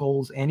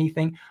 articles,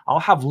 anything, I'll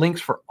have links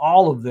for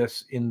all of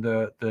this in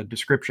the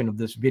description of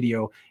this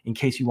video in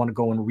case you want to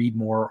go and read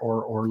more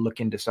or look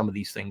into some of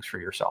these things for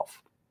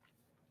yourself.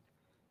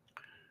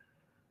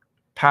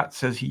 Pat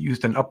says he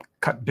used an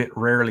upcut bit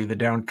rarely. The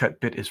downcut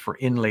bit is for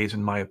inlays,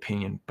 in my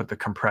opinion, but the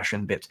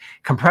compression bits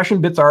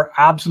are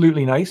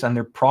absolutely nice. And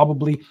they're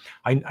probably,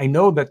 I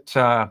know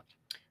that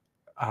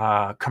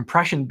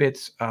compression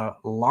bits,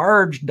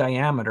 large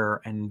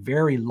diameter and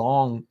very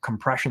long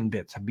compression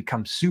bits have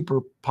become super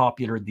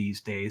popular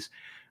these days.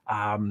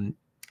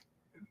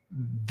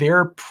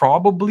 They're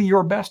probably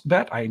your best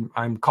bet.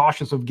 I'm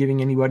cautious of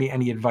giving anybody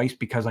any advice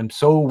because I'm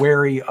so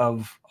wary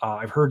of,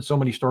 I've heard so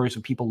many stories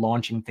of people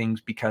launching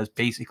things because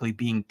basically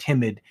being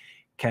timid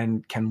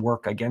can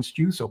work against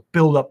you. So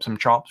build up some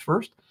chops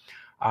first.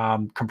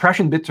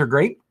 Compression bits are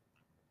great.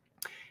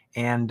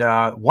 And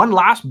one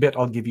last bit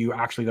I'll give you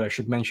actually that I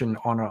should mention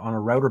on a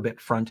router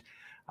bit front.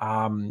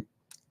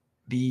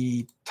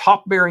 The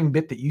top bearing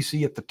bit that you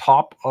see at the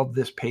top of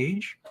this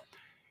page,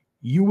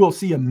 you will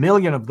see a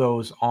million of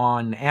those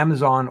on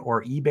Amazon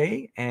or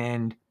eBay,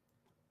 and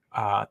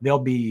they'll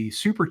be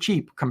super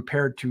cheap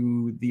compared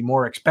to the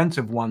more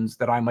expensive ones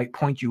that I might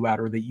point you at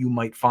or that you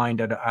might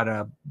find at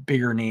a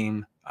bigger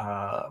name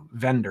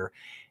vendor.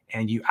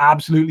 And you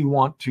absolutely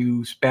want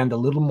to spend a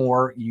little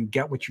more. You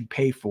get what you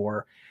pay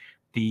for.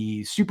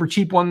 The super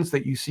cheap ones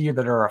that you see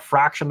that are a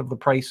fraction of the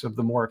price of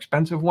the more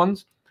expensive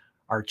ones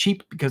are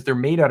cheap because they're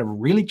made out of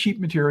really cheap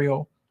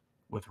material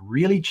with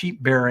really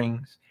cheap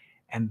bearings,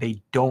 and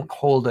they don't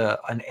hold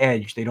an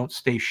edge. They don't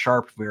stay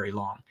sharp very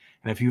long.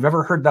 And if you've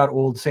ever heard that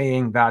old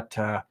saying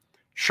that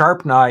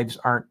sharp knives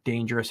aren't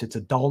dangerous, it's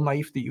a dull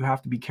knife that you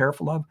have to be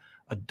careful of.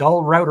 A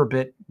dull router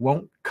bit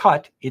won't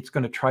cut. It's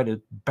going to try to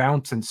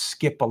bounce and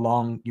skip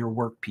along your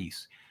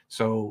workpiece.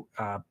 So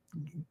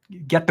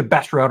get the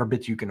best router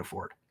bits you can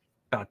afford.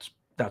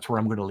 That's where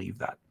I'm going to leave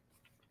that.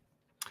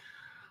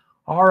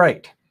 All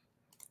right.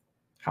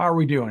 How are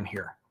we doing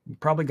here? We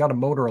probably got a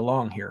motor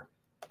along here.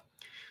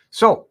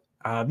 So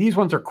these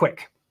ones are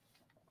quick.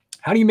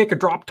 How do you make a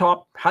drop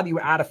top? How do you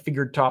add a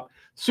figured top?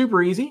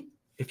 Super easy.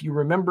 If you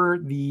remember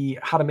the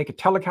how to make a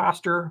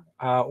Telecaster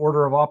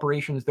order of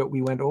operations that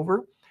we went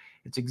over,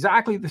 it's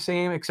exactly the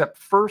same, except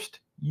first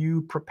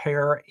you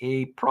prepare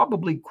a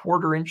probably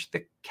 1/4 inch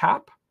thick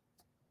cap.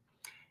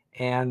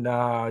 And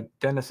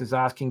Dennis is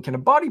asking, can a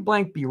body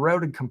blank be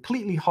routed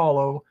completely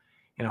hollow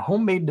in a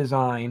homemade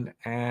design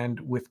and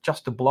with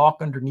just a block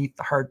underneath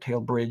the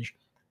hardtail bridge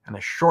and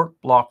a short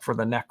block for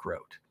the neck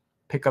route?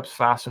 Pickups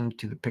fastened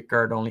to the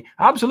pickguard only.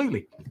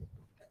 Absolutely.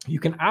 You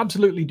can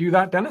absolutely do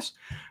that, Dennis.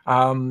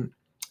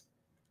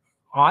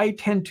 I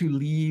tend to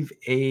leave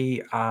a,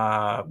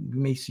 you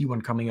may see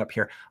one coming up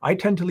here. I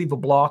tend to leave a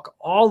block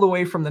all the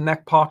way from the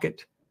neck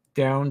pocket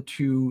down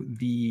to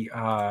the,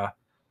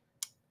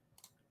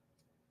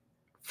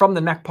 from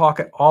the neck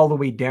pocket all the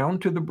way down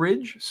to the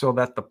bridge so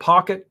that the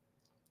pocket,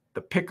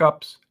 the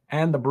pickups,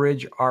 and the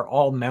bridge are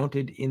all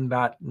mounted in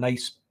that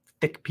nice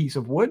thick piece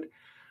of wood.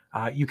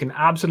 You can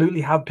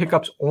absolutely have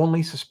pickups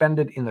only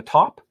suspended in the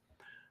top.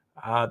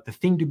 The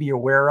thing to be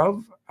aware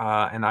of,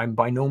 and I'm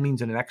by no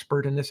means an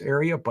expert in this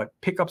area, but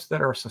pickups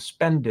that are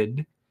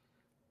suspended,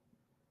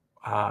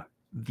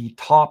 the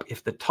top,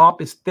 if the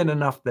top is thin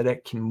enough that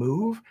it can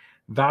move,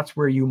 that's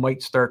where you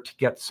might start to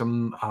get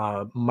some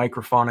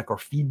microphonic or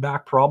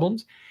feedback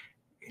problems.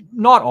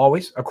 Not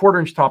always. A 1/4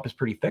 inch top is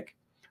pretty thick,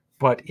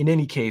 but in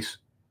any case,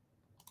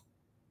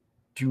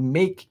 to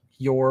make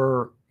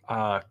your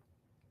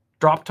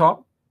drop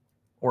top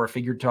or a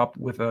figured top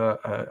with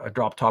a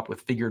drop top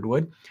with figured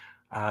wood,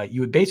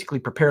 you would basically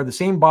prepare the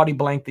same body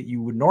blank that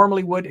you would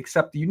normally would,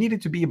 except you need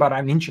it to be about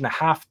 1.5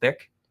 inches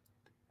thick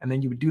And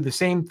then you would do the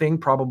same thing,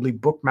 probably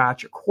book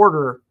match a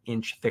 1/4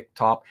 inch thick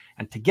top,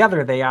 and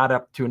together they add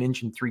up to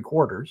 1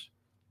 3/4 inches.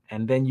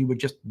 And then you would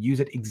just use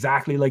it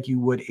exactly like you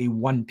would a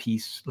one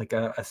piece, like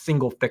a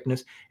single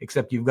thickness,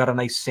 except you've got a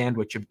nice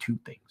sandwich of two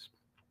things.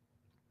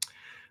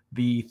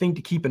 The thing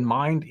to keep in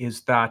mind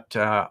is that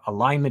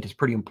alignment is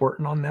pretty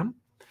important on them.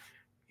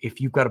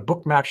 If you've got a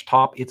book match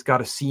top, it's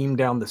got a seam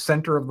down the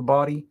center of the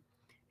body.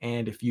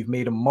 And if you've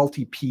made a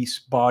multi-piece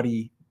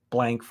body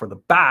blank for the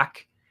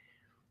back,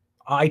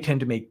 I tend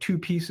to make 2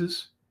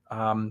 pieces.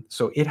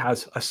 So it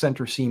has a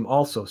center seam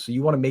also. So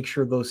you want to make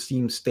sure those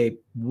seams stay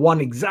one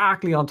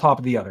exactly on top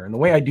of the other. And the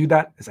way I do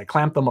that is I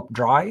clamp them up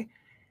dry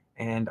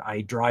and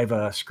I drive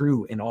a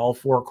screw in all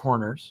 4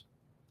 corners.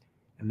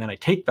 And then I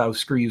take those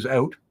screws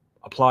out,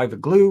 apply the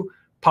glue,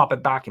 pop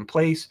it back in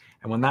place.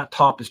 And when that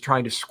top is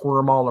trying to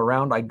squirm all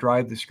around, I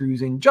drive the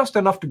screws in just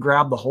enough to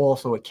grab the hole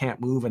so it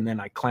can't move. And then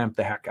I clamp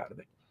the heck out of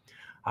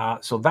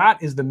it. So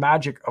that is the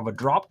magic of a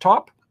drop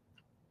top.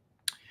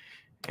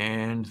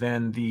 And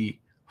then the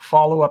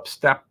follow-up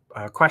step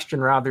question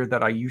rather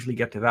that I usually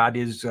get to that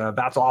is,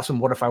 that's awesome.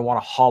 What if I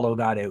want to hollow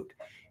that out?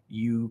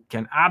 You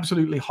can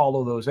absolutely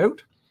hollow those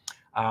out.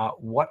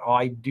 What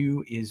I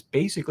do is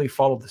basically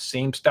follow the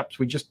same steps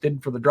we just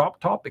did for the drop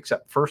top,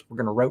 except first we're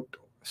going to route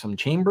some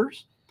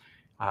chambers.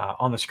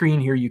 On the screen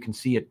here, you can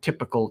see a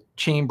typical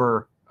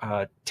chamber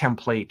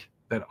template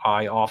that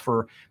I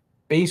offer.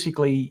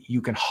 Basically,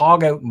 you can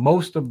hog out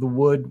most of the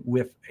wood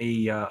with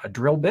a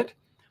drill bit.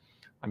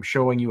 I'm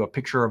showing you a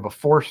picture of a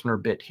Forstner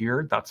bit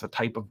here. That's a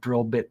type of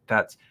drill bit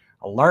that's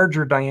a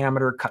larger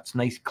diameter, cuts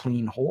nice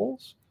clean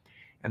holes.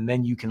 And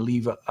then you can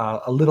leave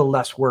a little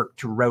less work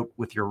to route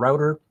with your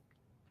router.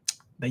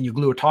 Then you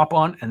glue a top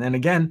on, and then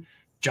again,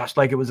 just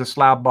like it was a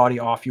slab body,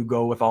 off you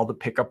go with all the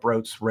pickup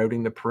routes,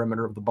 routing the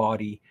perimeter of the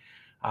body.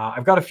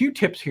 I've got a few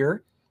tips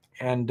here,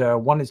 and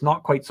one is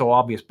not quite so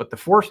obvious, but the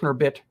Forstner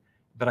bit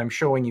that I'm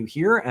showing you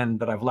here and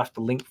that I've left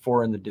a link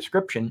for in the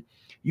description,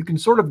 you can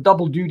sort of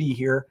double duty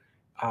here.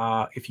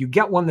 If you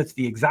get one that's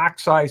the exact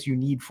size you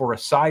need for a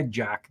side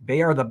jack,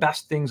 they are the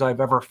best things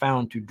I've ever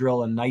found to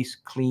drill a nice,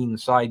 clean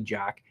side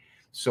jack.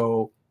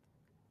 So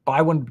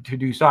buy one to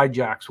do side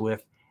jacks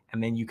with,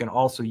 and then you can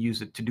also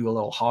use it to do a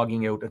little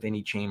hogging out of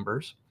any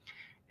chambers.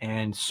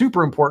 And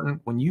super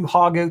important, when you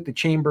hog out the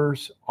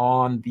chambers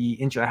on the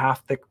 1.5 inch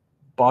thick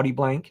body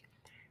blank,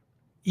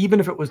 even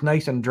if it was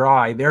nice and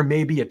dry, there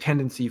may be a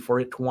tendency for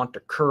it to want to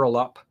curl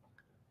up.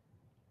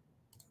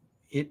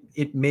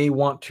 It may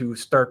want to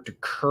start to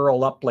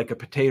curl up like a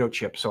potato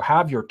chip. So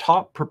have your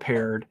top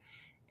prepared,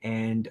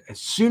 and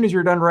as soon as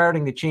you're done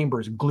routing the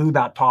chambers, glue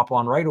that top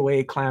on right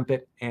away, clamp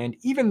it. And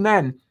even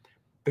then,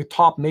 the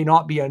top may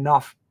not be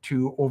enough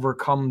to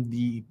overcome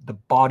the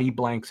body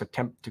blank's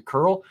attempt to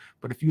curl.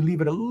 But if you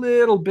leave it a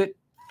little bit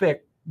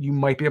thick, you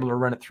might be able to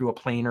run it through a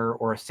planer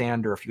or a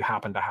sander if you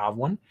happen to have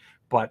one.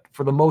 But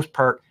for the most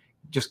part,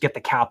 just get the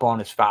cap on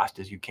as fast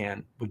as you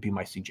can would be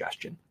my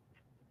suggestion.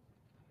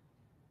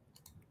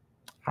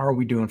 How are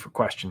we doing for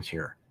questions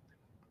here?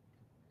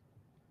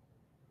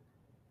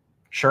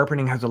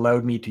 Sharpening has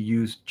allowed me to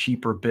use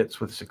cheaper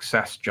bits with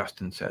success,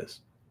 Justin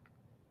says.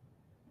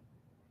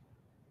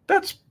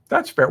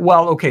 That's fair.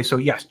 Well, okay, so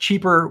yes,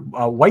 cheaper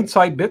white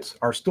side bits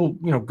are still,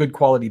 good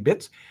quality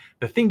bits.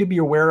 The thing to be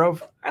aware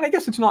of, and I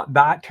guess it's not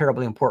that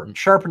terribly important,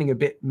 sharpening a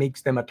bit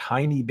makes them a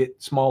tiny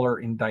bit smaller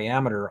in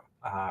diameter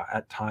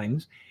at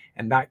times,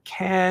 and that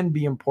can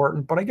be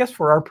important, but I guess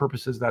for our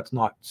purposes, that's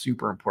not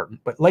super important.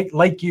 But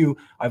like you,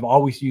 I've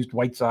always used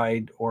white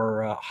side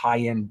or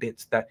high-end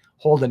bits that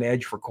hold an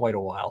edge for quite a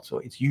while, so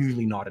it's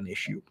usually not an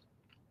issue.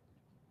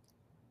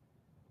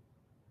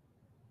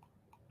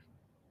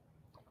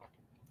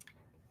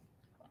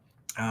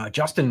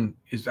 Justin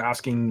is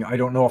asking, I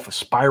don't know if a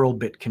spiral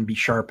bit can be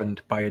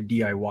sharpened by a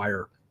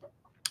DIYer.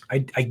 I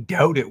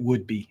doubt it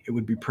would be. It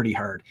would be pretty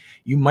hard.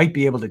 You might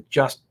be able to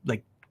just,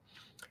 like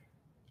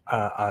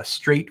a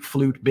straight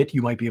flute bit,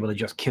 you might be able to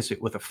just kiss it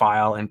with a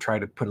file and try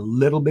to put a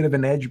little bit of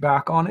an edge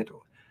back on it.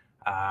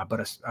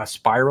 But a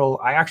spiral,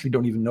 I actually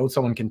don't even know.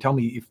 Someone can tell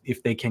me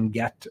if they can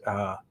get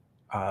a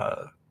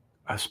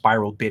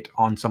spiral bit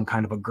on some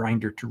kind of a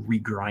grinder to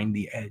regrind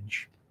the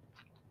edge.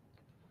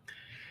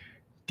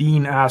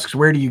 Dean asks,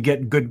 where do you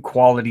get good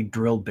quality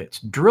drill bits?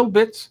 Drill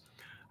bits,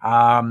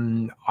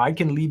 I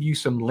can leave you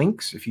some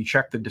links. If you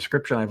check the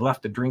description, I've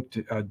left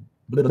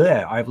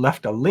I've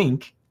left a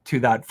link to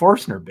that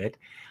Forstner bit.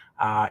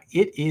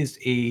 It is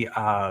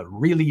a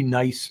really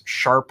nice,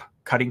 sharp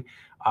cutting.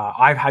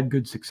 I've had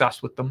good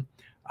success with them.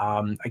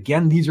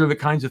 Again, these are the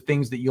kinds of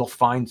things that you'll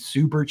find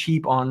super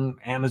cheap on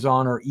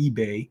Amazon or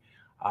eBay.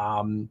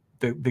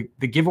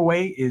 The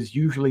giveaway is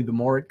usually the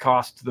more it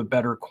costs, the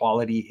better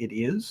quality it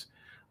is.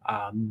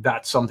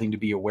 That's something to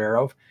be aware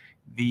of.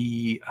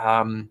 They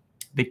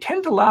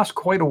tend to last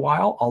quite a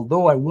while,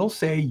 although I will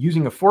say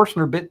using a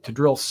Forstner bit to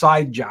drill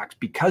side jacks,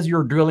 because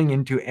you're drilling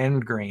into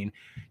end grain,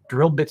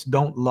 drill bits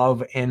don't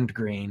love end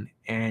grain,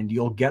 and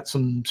you'll get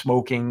some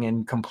smoking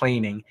and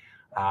complaining.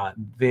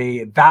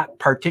 That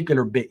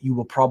particular bit you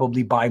will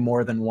probably buy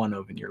more than one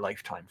of in your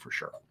lifetime for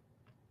sure.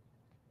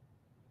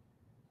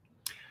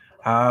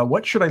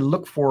 What should I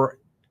look for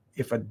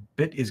if a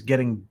bit is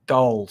getting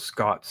dull,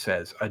 Scott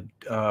says?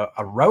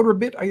 A router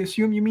bit, I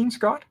assume you mean,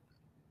 Scott?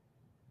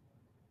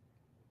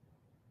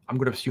 I'm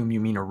going to assume you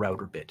mean a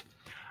router bit.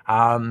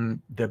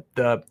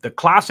 The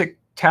classic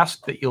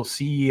test that you'll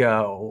see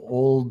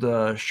old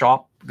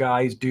shop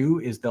guys do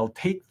is they'll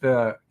take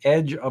the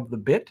edge of the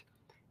bit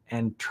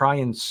and try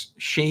and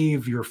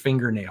shave your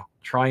fingernail,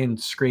 try and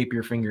scrape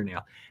your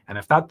fingernail. And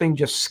if that thing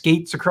just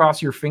skates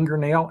across your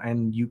fingernail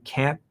and you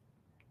can't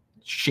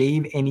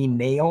shave any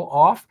nail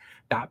off,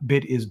 that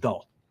bit is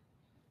dull.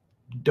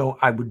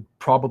 I would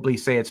probably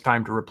say it's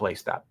time to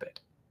replace that bit.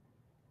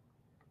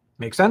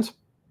 Make sense?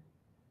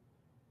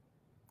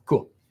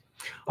 Cool.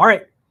 All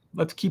right,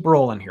 let's keep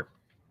rolling here.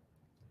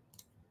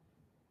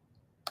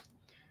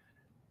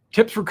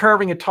 Tips for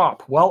carving a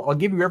top. Well, I'll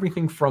give you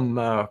everything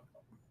from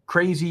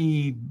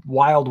crazy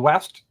Wild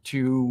West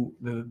to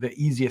the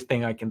easiest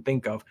thing I can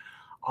think of.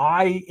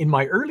 In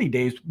my early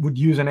days, would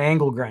use an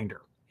angle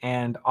grinder.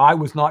 And I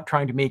was not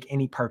trying to make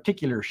any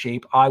particular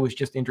shape. I was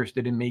just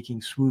interested in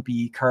making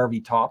swoopy,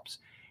 carvy tops.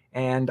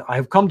 And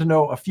I've come to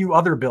know a few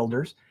other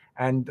builders,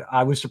 and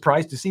I was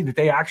surprised to see that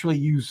they actually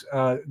use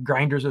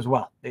grinders as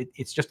well.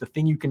 It's just a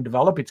thing you can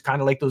develop. It's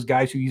kind of like those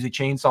guys who use a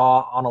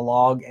chainsaw on a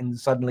log and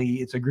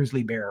suddenly it's a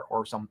grizzly bear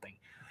or something.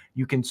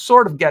 You can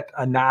sort of get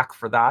a knack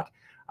for that.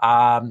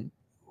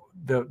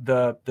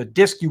 The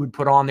disc you would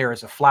put on there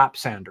is a flap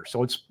sander.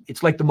 So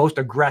it's like the most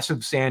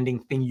aggressive sanding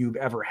thing you've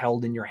ever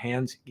held in your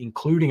hands,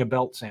 including a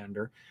belt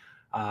sander.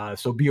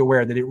 So be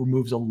aware that it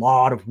removes a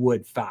lot of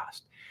wood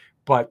fast.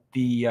 But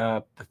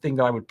the thing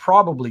that I would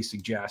probably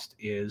suggest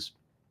is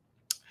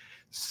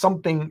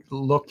something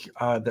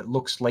that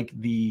looks like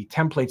the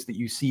templates that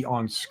you see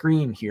on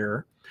screen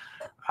here.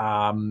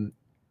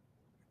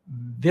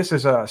 This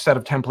is a set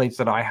of templates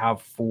that I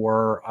have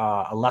for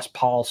a Les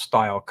Paul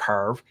style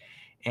carve.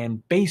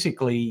 And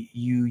basically,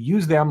 you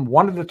use them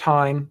one at a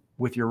time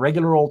with your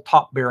regular old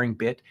top bearing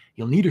bit.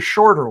 You'll need a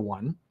shorter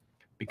one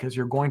because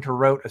you're going to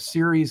route a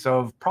series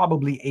of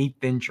probably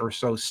 1/8 inch or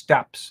so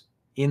steps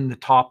in the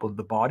top of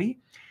the body.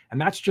 And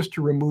that's just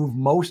to remove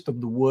most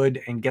of the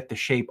wood and get the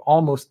shape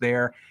almost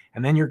there.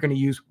 And then you're going to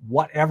use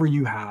whatever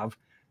you have,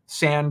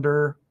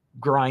 sander,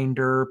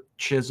 grinder,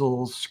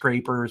 chisels,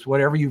 scrapers,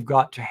 whatever you've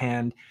got to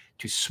hand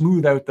to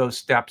smooth out those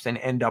steps and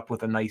end up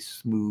with a nice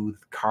smooth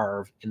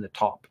carve in the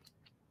top.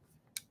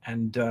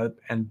 And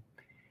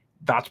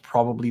that's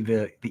probably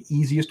the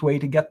easiest way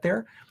to get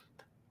there.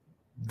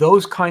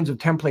 Those kinds of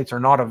templates are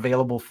not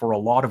available for a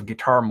lot of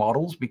guitar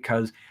models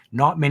because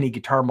not many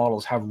guitar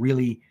models have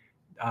really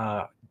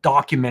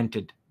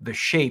documented the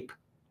shape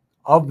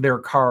of their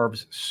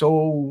carves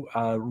so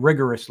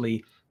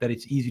rigorously that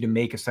it's easy to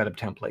make a set of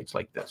templates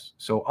like this.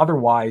 So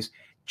otherwise,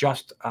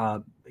 just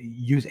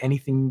use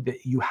anything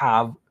that you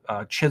have,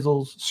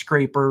 chisels,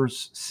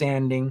 scrapers,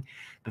 sanding.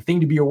 The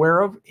thing to be aware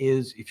of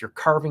is if you're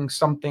carving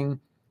something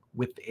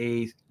with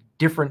a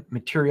different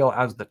material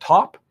as the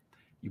top,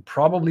 you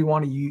probably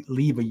want to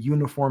leave a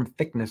uniform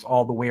thickness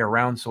all the way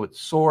around so it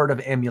sort of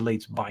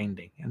emulates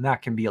binding, and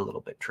that can be a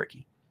little bit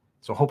tricky.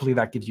 So hopefully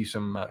that gives you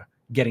some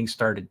getting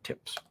started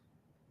tips.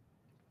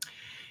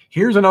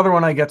 Here's another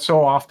one I get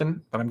so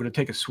often that I'm going to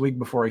take a swig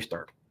before I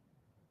start.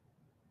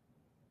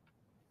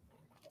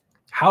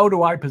 How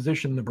do I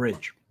position the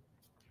bridge?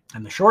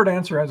 And the short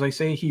answer, as I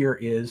say here,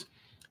 is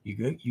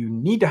you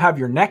need to have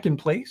your neck in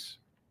place,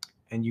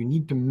 and you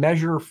need to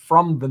measure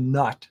from the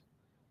nut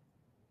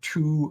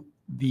to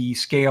the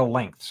scale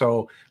length.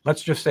 So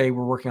let's just say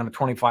we're working on a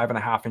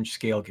 25.5 inch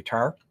scale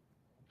guitar.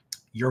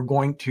 You're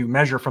going to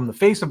measure from the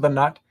face of the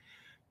nut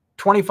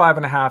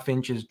 25.5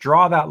 inches,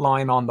 draw that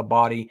line on the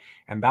body,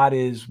 and that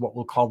is what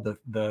we'll call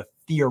the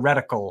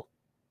theoretical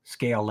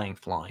scale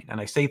length line.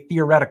 And I say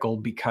theoretical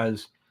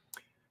because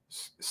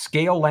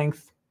scale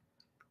length,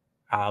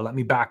 let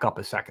me back up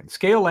a second.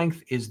 Scale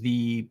length is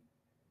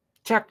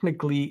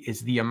technically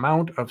the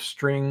amount of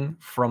string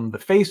from the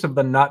face of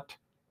the nut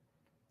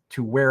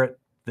to where it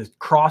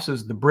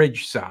crosses the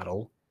bridge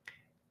saddle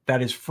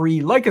that is free,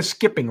 like a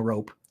skipping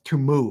rope, to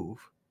move.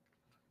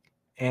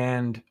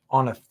 And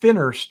on a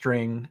thinner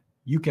string,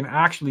 you can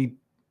actually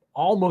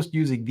almost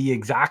use the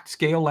exact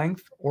scale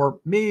length or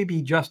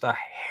maybe just a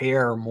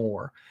hair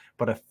more.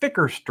 But a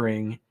thicker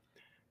string,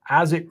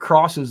 as it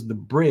crosses the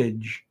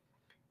bridge,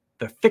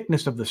 the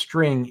thickness of the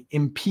string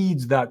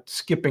impedes that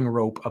skipping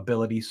rope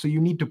ability. So you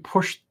need to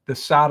push the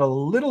saddle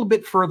a little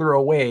bit further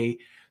away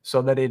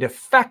so that it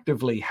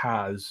effectively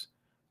has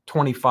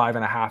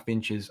 25.5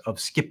 inches of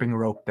skipping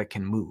rope that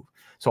can move.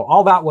 So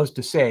all that was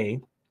to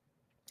say,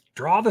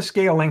 draw the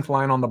scale length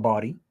line on the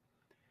body.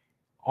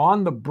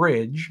 On the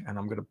bridge, and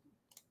I'm going to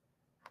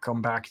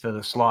come back to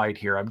the slide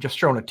here. I'm just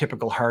showing a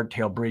typical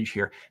hardtail bridge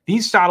here.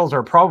 These saddles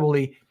are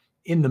probably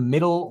in the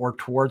middle or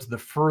towards the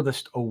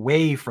furthest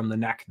away from the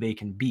neck they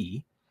can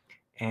be.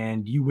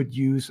 And you would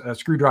use a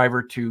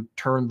screwdriver to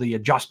turn the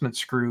adjustment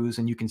screws,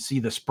 and you can see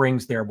the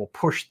springs there will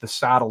push the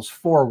saddles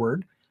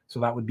forward. So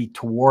that would be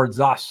towards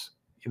us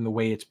in the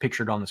way it's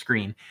pictured on the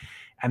screen.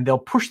 And they'll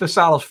push the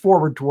saddles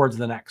forward towards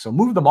the neck. So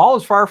move them all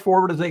as far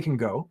forward as they can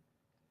go.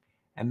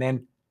 And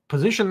then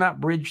position that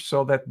bridge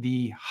so that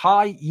the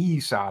high E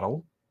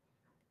saddle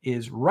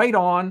is right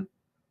on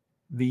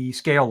the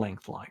scale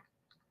length line,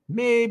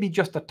 maybe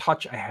just a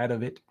touch ahead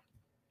of it.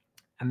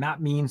 And that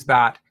means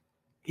that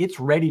it's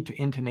ready to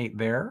intonate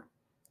there.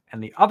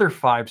 And the other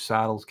 5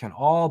 saddles can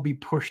all be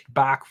pushed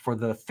back for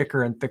the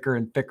thicker and thicker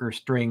and thicker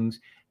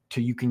strings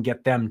till you can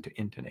get them to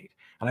intonate.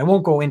 And I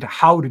won't go into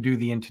how to do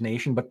the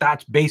intonation, but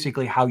that's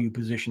basically how you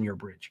position your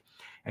bridge.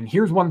 And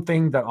here's one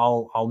thing that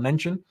I'll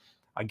mention.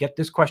 I get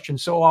this question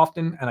so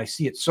often, and I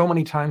see it so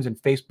many times in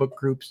Facebook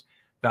groups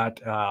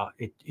that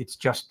it's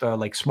just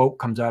like smoke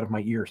comes out of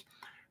my ears.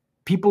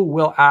 People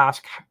will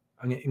ask,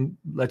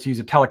 let's use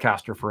a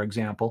Telecaster, for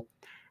example.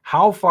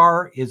 How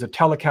far is a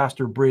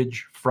Telecaster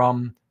bridge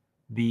from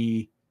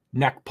the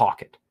neck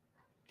pocket?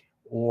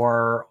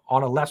 Or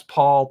on a Les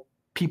Paul,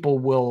 people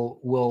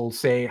will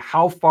say,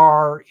 how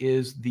far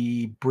is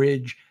the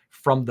bridge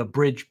from the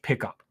bridge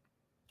pickup?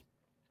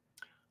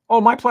 Oh,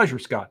 my pleasure,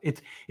 Scott.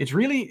 It's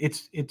really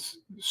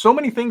so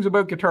many things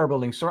about guitar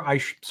building. So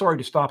sorry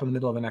to stop in the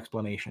middle of an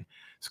explanation.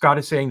 Scott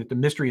is saying that the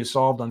mystery is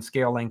solved on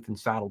scale length and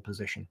saddle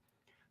position.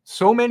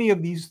 So many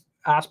of these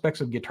aspects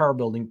of guitar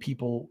building,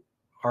 people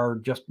are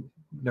just,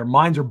 their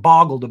minds are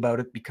boggled about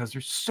it because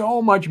there's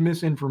so much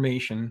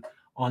misinformation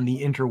on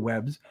the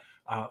interwebs.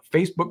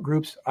 Facebook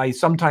groups, I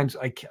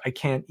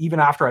can't,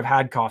 even after I've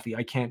had coffee,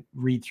 I can't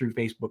read through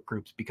Facebook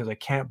groups because I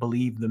can't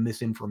believe the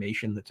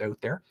misinformation that's out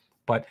there.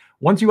 But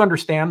once you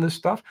understand this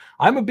stuff,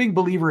 I'm a big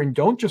believer in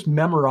don't just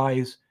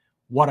memorize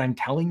what I'm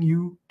telling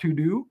you to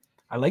do.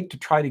 I like to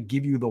try to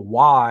give you the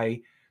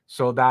why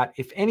so that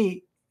if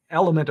any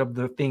element of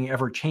the thing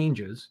ever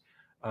changes,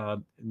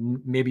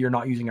 maybe you're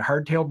not using a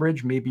hardtail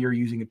bridge, maybe you're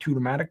using a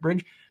two-tomatic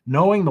bridge.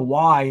 Knowing the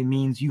why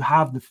means you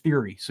have the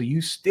theory. So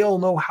you still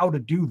know how to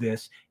do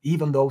this,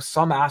 even though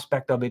some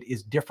aspect of it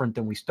is different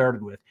than we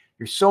started with.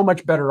 You're so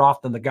much better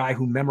off than the guy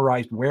who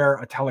memorized where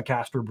a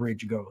Telecaster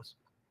bridge goes.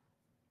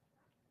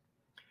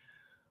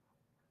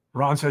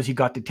 Ron says he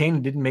got detained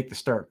and didn't make the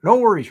start. No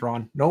worries,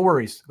 Ron. No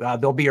worries.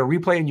 There'll be a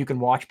replay and you can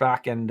watch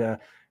back and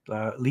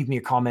leave me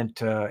a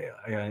comment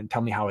and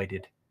tell me how I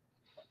did.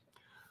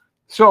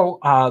 So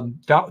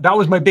that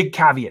was my big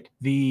caveat.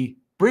 The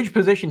bridge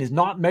position is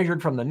not measured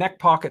from the neck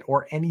pocket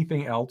or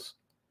anything else.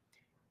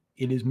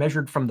 It is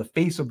measured from the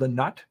face of the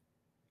nut,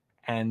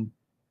 and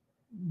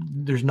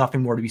there's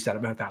nothing more to be said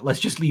about that.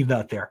 Let's just leave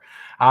that there.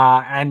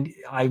 And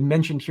I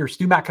mentioned here,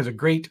 StuMac has a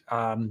great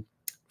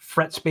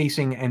fret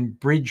spacing and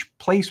bridge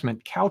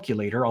placement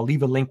calculator. I'll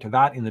leave a link to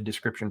that in the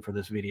description for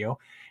this video.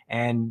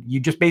 And you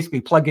just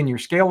basically plug in your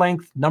scale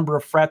length, number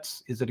of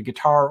frets, is it a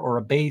guitar or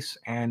a bass,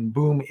 and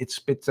boom, it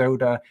spits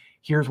out,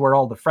 here's where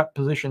all the fret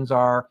positions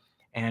are.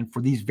 And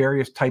for these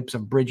various types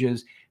of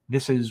bridges,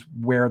 this is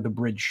where the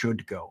bridge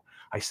should go.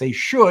 I say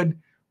should.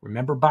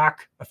 Remember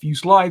back a few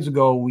slides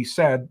ago, we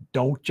said,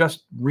 don't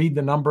just read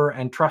the number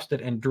and trust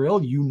it and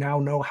drill. You now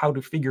know how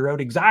to figure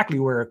out exactly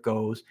where it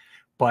goes.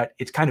 But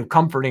it's kind of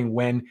comforting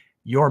when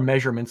your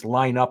measurements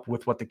line up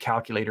with what the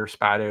calculator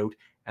spat out,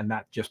 and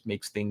that just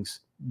makes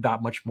things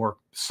that much more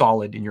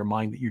solid in your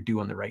mind that you're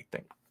doing the right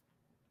thing.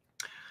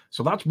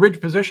 So that's bridge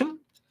position.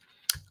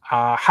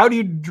 How do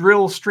you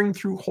drill string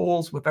through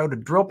holes without a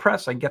drill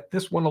press? I get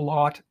this one a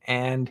lot,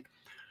 and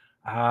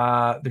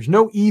there's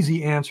no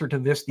easy answer to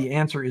this. The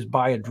answer is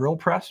buy a drill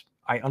press.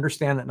 I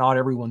understand that not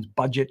everyone's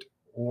budget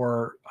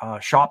or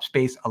shop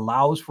space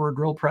allows for a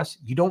drill press.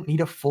 You don't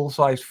need a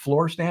full-size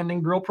floor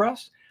standing drill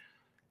press.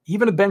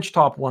 Even a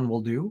benchtop one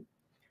will do.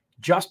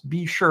 Just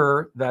be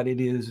sure that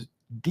it is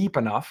deep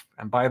enough,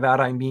 and by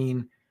that I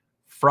mean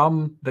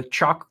from the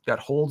chuck that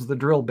holds the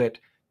drill bit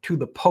to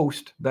the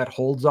post that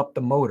holds up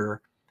the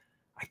motor.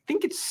 I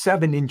think it's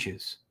 7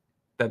 inches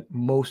that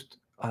most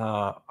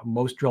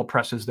drill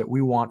presses that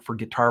we want for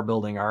guitar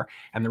building are.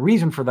 And the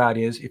reason for that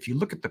is, if you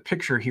look at the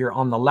picture here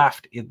on the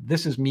left,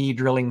 this is me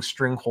drilling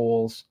string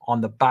holes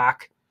on the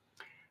back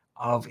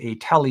of a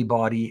telly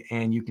body,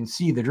 and you can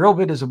see the drill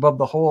bit is above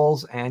the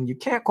holes and you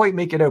can't quite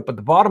make it out, but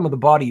the bottom of the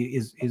body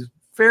is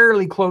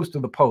fairly close to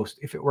the post.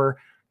 If it were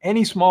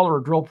any smaller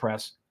drill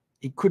press,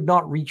 it could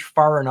not reach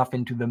far enough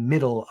into the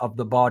middle of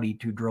the body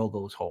to drill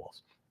those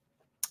holes.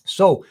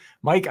 So,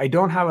 Mike, I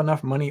don't have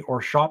enough money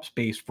or shop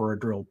space for a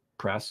drill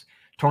press.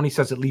 Tony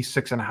says at least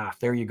 6.5.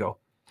 There you go.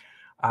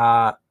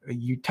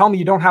 You tell me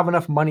you don't have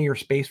enough money or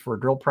space for a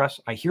drill press.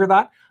 I hear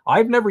that.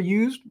 I've never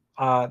used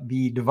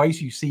the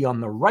device you see on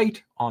the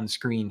right on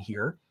screen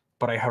here,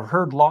 but I have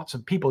heard lots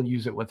of people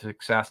use it with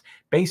success.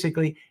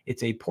 Basically,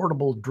 it's a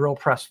portable drill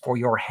press for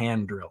your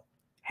hand drill.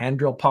 Hand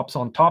drill pops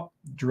on top,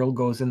 drill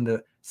goes in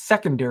the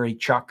secondary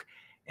chuck,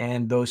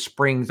 and those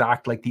springs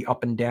act like the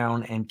up and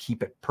down and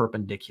keep it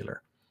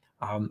perpendicular.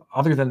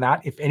 Other than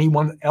that, if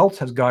anyone else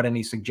has got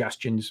any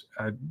suggestions,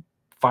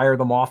 fire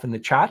them off in the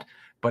chat,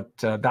 but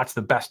that's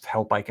the best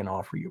help I can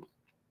offer you.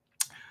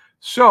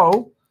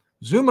 So,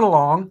 zooming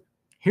along,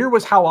 here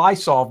was how I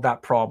solved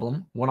that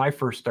problem when I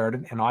first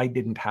started and I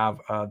didn't have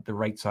the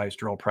right size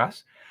drill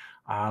press.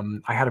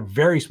 I had a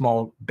very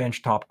small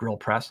benchtop drill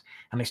press,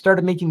 and I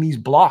started making these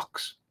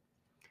blocks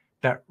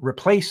that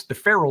replaced the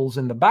ferrules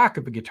in the back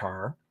of the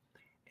guitar.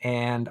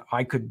 and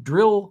I could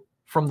drill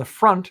from the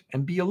front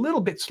and be a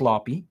little bit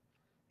sloppy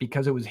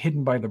because it was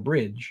hidden by the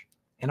bridge.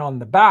 And on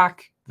the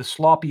back, the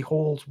sloppy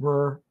holes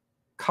were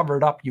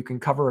covered up. You can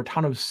cover a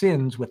ton of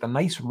sins with a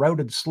nice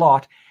routed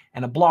slot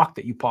and a block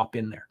that you pop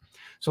in there.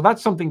 So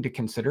that's something to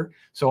consider.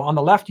 So on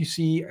the left, you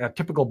see a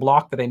typical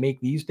block that I make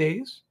these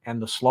days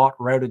and the slot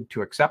routed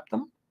to accept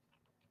them.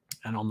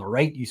 And on the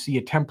right, you see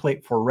a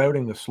template for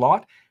routing the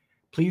slot.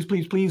 Please,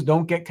 please, please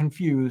don't get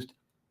confused.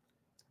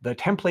 The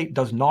template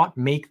does not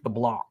make the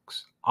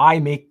blocks. I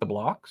make the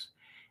blocks.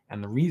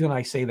 And the reason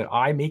I say that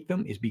I make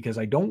them is because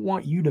I don't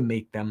want you to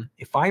make them.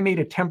 If I made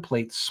a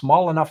template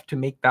small enough to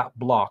make that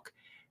block,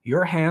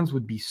 your hands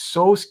would be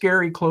so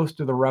scary close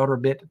to the router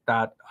bit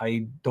that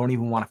I don't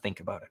even want to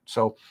think about it.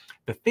 So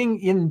the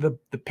thing in the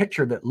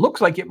picture that looks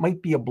like it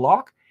might be a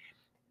block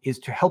is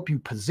to help you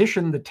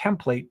position the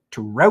template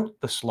to route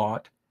the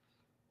slot.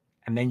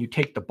 And then you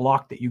take the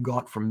block that you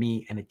got from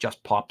me and it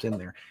just pops in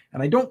there.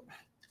 And I don't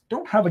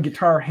have a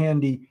guitar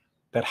handy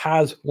that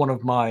has one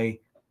of my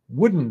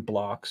wooden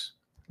blocks.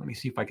 Let me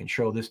see if I can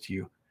show this to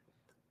you.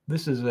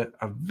 This is a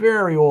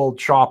very old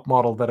shop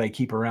model that I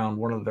keep around,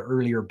 one of the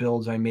earlier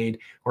builds I made,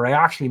 where I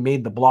actually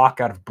made the block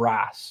out of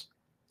brass.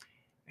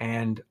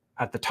 And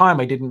at the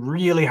time, I didn't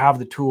really have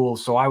the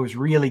tools, so I was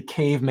really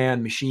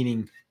caveman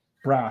machining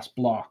brass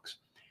blocks.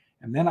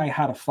 And then I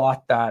had a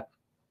thought that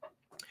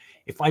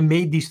if I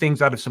made these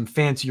things out of some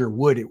fancier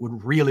wood, it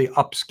would really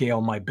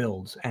upscale my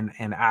builds and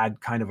add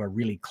kind of a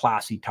really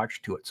classy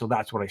touch to it. So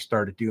that's what I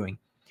started doing.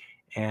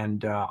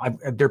 And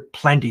they're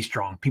plenty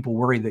strong. People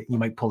worry that you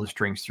might pull the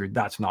strings through.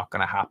 That's not going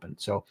to happen.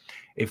 So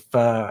if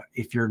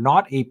you're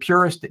not a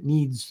purist that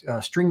needs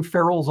string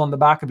ferrules on the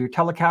back of your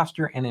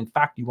Telecaster, and in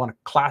fact you want to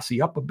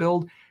classy up a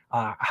build,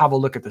 have a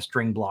look at the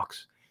string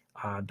blocks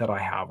that I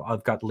have.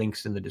 I've got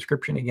links in the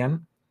description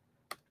again.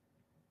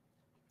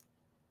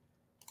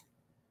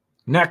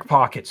 Neck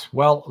pockets.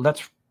 Well,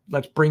 let's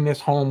bring this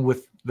home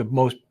with the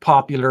most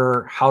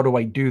popular "how do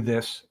I do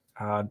this"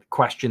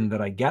 question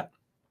that I get.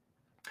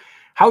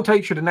 How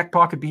tight should a neck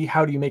pocket be?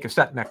 How do you make a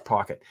set neck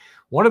pocket?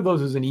 One of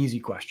those is an easy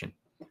question.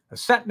 A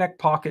set neck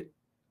pocket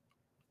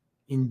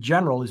in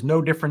general is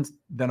no different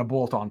than a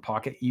bolt-on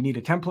pocket. You need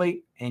a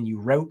template and you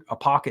route a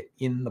pocket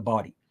in the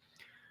body.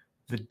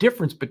 The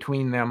difference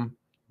between them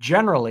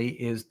generally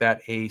is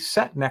that a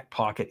set neck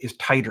pocket is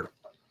tighter.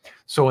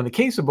 So in the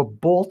case of a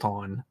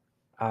bolt-on,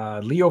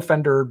 Leo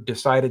Fender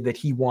decided that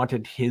he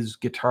wanted his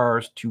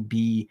guitars to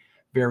be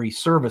very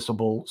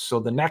serviceable. So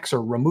the necks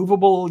are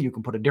removable. You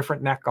can put a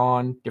different neck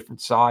on,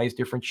 different size,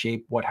 different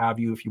shape, what have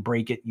you. If you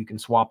break it, you can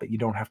swap it. You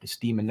don't have to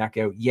steam a neck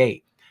out.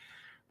 Yay.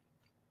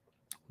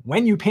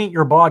 When you paint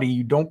your body,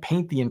 you don't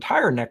paint the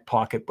entire neck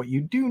pocket, but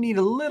you do need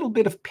a little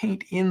bit of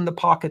paint in the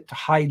pocket to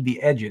hide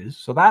the edges.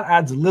 So that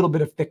adds a little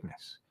bit of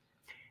thickness.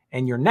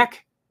 And your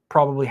neck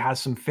probably has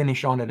some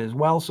finish on it as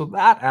well. So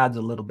that adds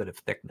a little bit of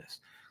thickness.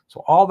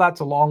 So all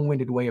that's a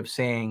long-winded way of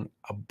saying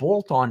a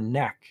bolt-on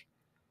neck,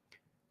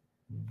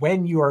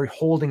 when you are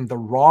holding the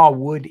raw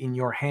wood in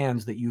your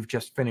hands that you've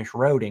just finished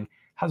routing,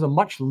 has a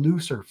much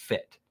looser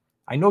fit.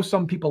 I know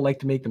some people like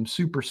to make them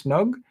super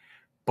snug,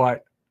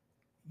 but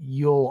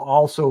you'll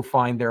also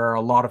find there are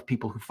a lot of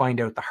people who find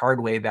out the hard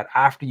way that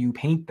after you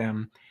paint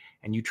them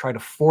and you try to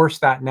force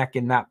that neck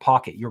in that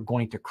pocket, you're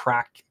going to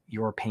crack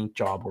your paint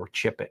job or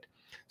chip it.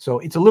 So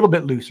it's a little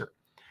bit looser.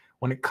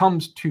 When it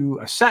comes to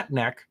a set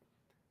neck,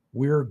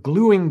 we're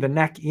gluing the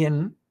neck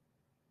in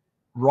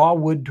raw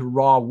wood to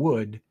raw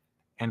wood.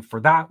 And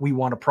for that, we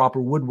want a proper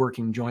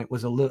woodworking joint,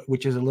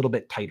 which is a little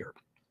bit tighter.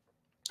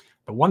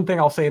 The one thing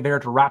I'll say there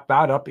to wrap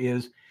that up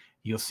is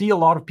you'll see a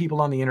lot of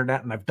people on the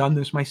internet, and I've done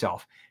this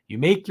myself. You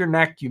make your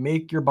neck, you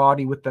make your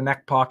body with the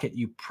neck pocket,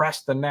 you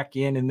press the neck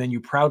in, and then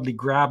you proudly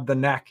grab the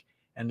neck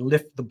and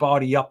lift the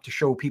body up to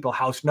show people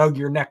how snug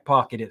your neck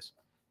pocket is.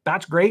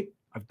 That's great.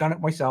 I've done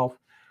it myself.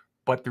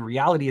 But the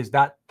reality is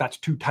that that's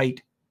too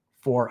tight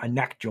for a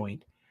neck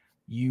joint.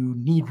 You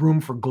need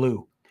room for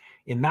glue.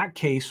 In that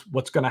case,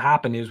 what's going to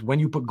happen is when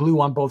you put glue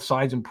on both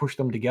sides and push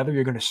them together,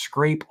 you're going to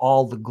scrape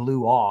all the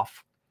glue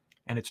off,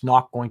 and it's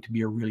not going to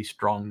be a really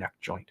strong neck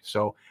joint.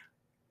 So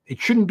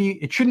it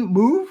shouldn't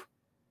move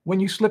when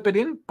you slip it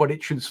in, but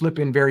it should slip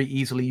in very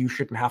easily. You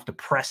shouldn't have to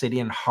press it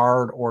in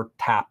hard or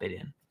tap it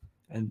in.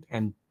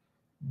 And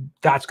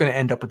that's going to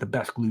end up with the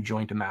best glue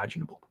joint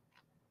imaginable.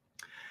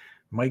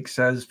 Mike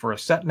says, for a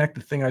set neck,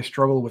 the thing I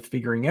struggled with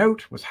figuring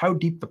out was how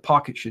deep the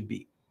pocket should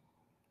be.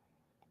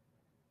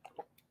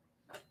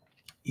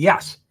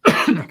 Yes.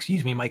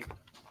 Excuse me, Mike.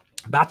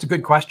 That's a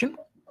good question.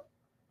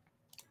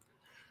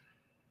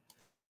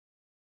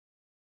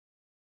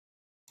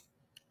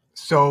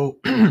 So,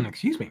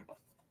 excuse me.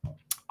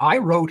 I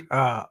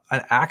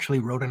actually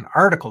wrote an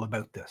article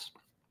about this.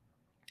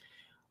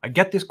 I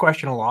get this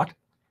question a lot.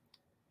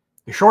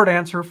 The short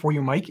answer for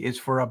you, Mike, is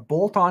for a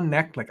bolt-on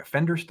neck, like a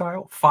Fender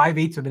style,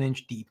 5/8 of an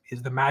inch deep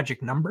is the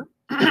magic number.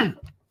 The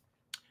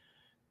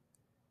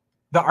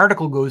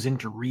article goes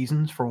into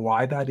reasons for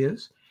why that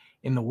is.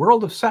 In the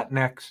world of set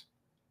necks,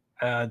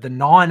 the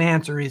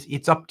non-answer is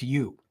it's up to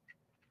you.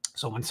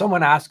 So when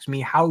someone asks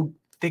me how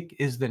thick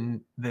is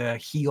the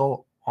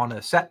heel on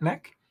a set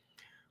neck.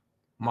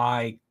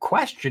 My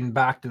question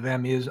back to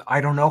them is,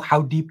 I don't know,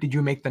 how deep did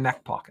you make the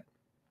neck pocket?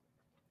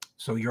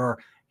 So your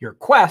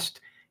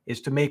quest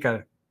is to make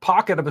a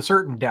pocket of a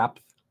certain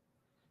depth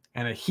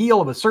and a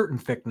heel of a certain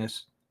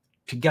thickness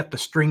to get the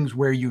strings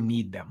where you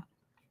need them.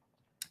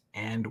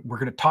 And we're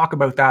going to talk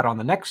about that on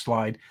the next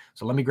slide.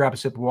 So let me grab a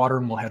sip of water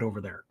and we'll head over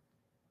there.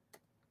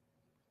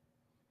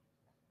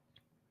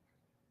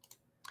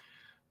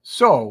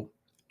 So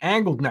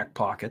angled neck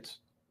pockets.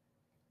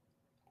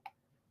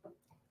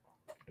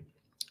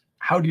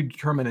 How do you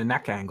determine a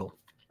neck angle?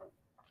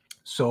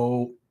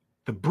 So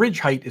the bridge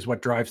height is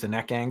what drives the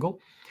neck angle.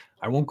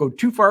 I won't go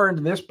too far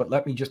into this, but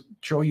let me just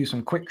show you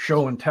some quick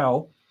show and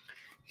tell.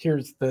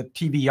 Here's the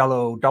TV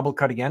yellow double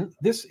cut again.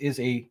 This is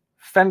a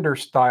Fender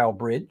style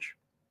bridge.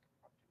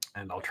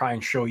 And I'll try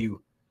and show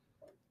you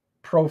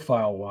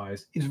profile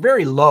wise. It's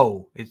very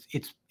low.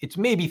 It's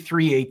maybe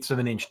 3/8 of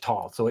an inch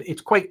tall. So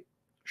it's quite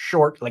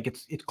short, like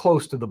it's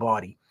close to the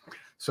body.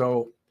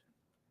 So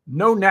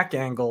no neck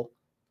angle,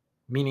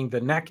 meaning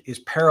the neck is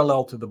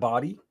parallel to the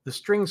body. The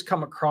strings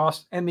come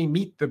across and they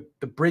meet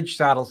the bridge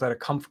saddles at a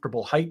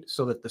comfortable height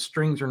so that the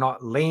strings are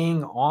not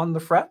laying on the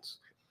frets,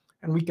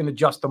 and we can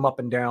adjust them up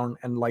and down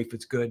and life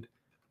is good.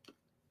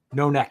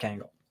 No neck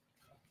angle.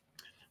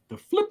 The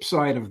flip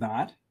side of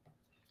that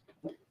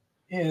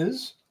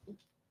is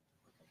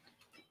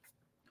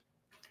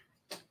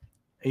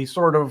a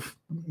sort of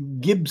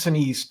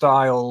Gibson-y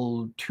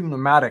style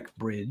tune-o-matic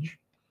bridge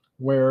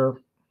where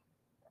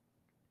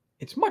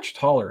it's much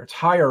taller. It's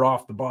higher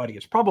off the body.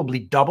 It's probably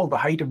double the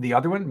height of the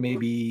other one,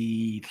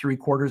 maybe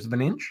 3/4 of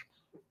an inch.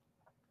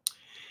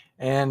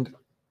 And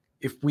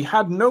if we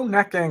had no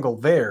neck angle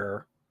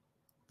there,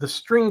 the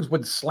strings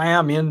would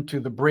slam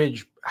into the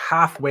bridge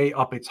halfway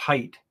up its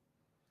height.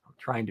 I'm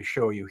trying to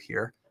show you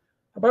here.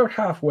 About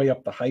halfway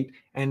up the height,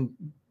 and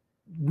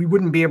we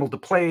wouldn't be able to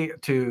play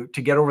to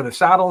get over the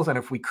saddles. And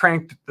if we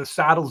cranked the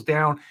saddles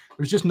down,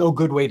 there's just no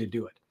good way to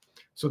do it.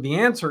 So the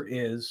answer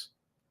is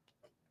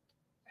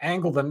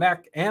angle the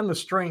neck and the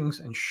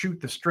strings and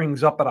shoot the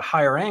strings up at a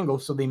higher angle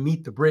so they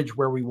meet the bridge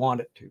where we want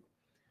it to.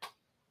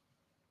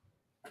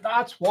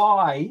 That's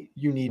why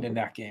you need a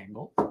neck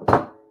angle.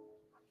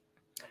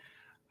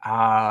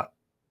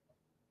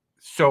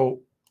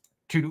 So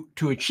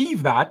to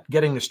achieve that,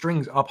 getting the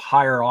strings up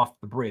higher off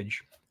the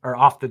bridge or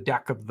off the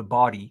deck of the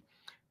body,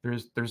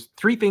 there's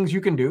 3 things you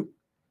can do.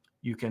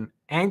 You can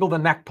angle the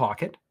neck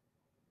pocket,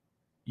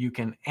 you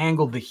can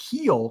angle the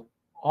heel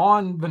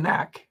on the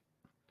neck,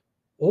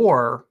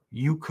 or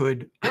you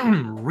could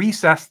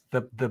recess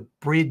the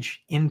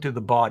bridge into the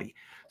body.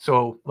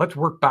 So let's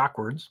work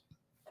backwards.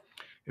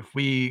 If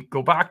we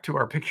go back to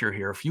our picture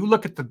here, if you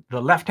look at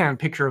the left-hand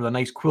picture of the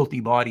nice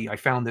quilty body, I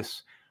found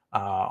this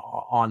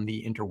on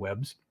the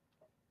interwebs.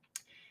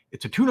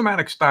 It's a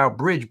tune-o-matic style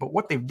bridge, but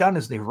what they've done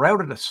is they've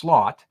routed a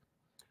slot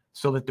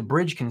so that the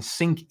bridge can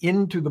sink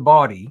into the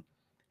body,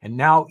 and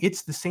now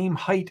it's the same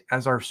height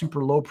as our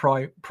super low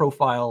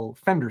profile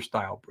Fender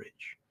style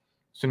bridge.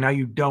 So now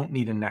you don't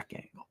need a neck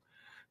angle.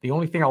 The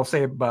only thing I'll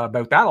say about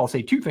that, I'll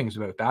say 2 things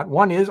about that.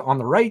 One is on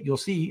the right, you'll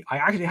see I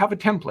actually have a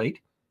template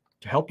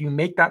to help you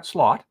make that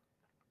slot.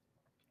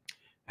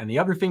 And the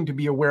other thing to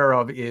be aware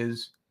of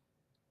is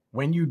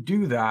when you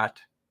do that,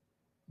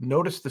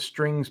 notice the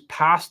strings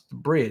past the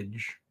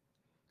bridge,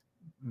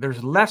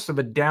 there's less of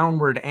a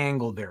downward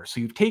angle there.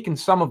 So you've taken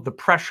some of the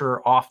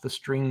pressure off the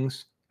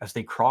strings as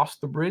they cross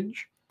the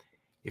bridge.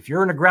 If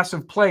you're an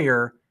aggressive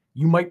player,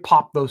 you might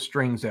pop those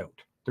strings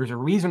out. There's a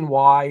reason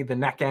why the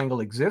neck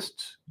angle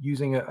exists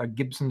using a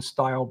Gibson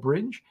style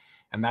bridge,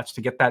 and that's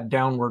to get that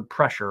downward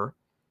pressure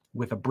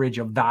with a bridge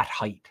of that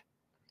height.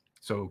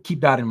 So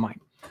keep that in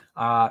mind.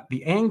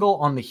 The angle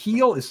on the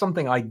heel is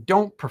something I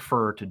don't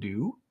prefer to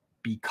do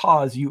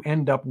because you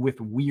end up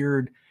with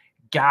weird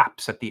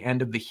gaps at the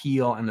end of the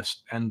heel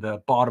and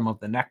the bottom of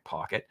the neck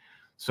pocket.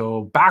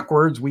 So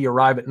backwards, we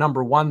arrive at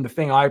number 1, the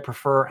thing I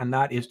prefer, and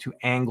that is to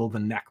angle the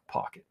neck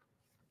pocket.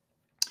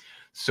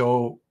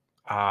 So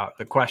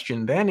the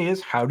question then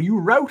is, how do you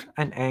route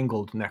an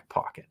angled neck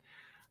pocket?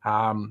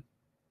 Ron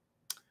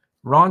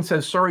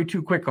says, sorry,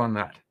 too quick on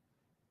that.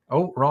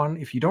 Oh, Ron,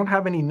 if you don't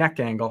have any neck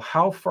angle,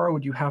 how far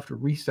would you have to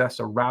recess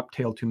a wrap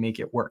tail to make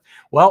it work?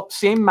 Well,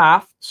 same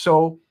math.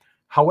 So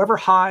however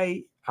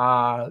high,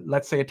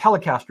 let's say a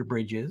Telecaster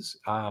bridge is,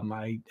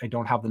 I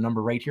don't have the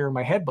number right here in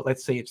my head, but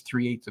let's say it's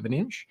 3/8 of an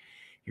inch.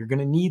 You're going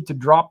to need to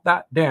drop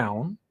that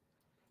down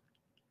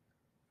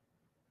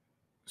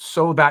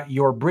so that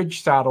your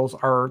bridge saddles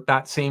are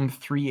that same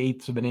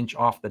 3/8 of an inch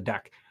off the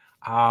deck.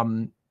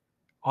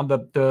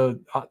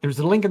 There's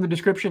a link in the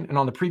description, and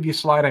on the previous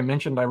slide I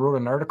mentioned I wrote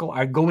an article.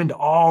 I go into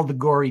all the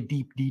gory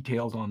deep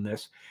details on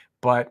this,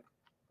 but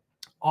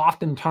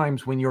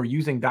oftentimes when you're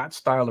using that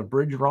style of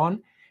bridge,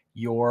 Ron,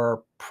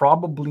 you're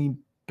probably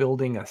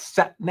building a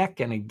set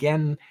neck. And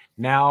again,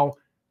 now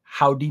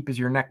how deep is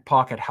your neck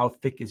pocket? How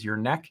thick is your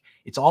neck?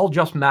 It's all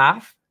just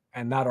math,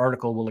 and that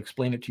article will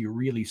explain it to you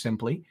really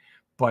simply.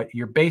 But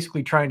you're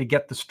basically trying to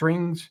get the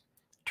strings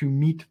to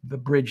meet the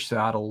bridge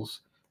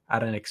saddles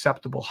at an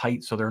acceptable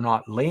height so they're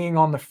not laying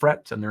on the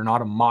frets and they're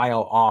not a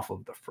mile off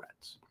of the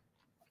frets.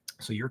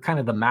 So you're kind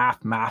of the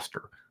math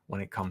master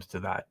when it comes to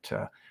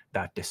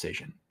that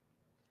decision.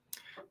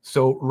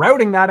 So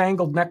routing that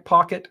angled neck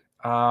pocket,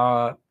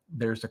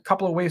 there's a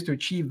couple of ways to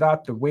achieve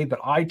that. The way that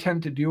I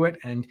tend to do it,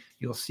 and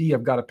you'll see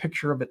I've got a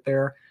picture of it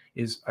there,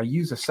 is I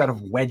use a set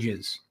of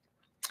wedges.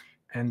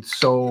 And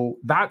so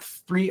that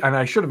and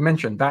I should have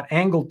mentioned, that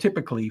angle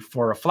typically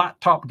for a flat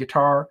top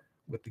guitar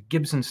with the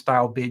Gibson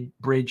style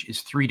bridge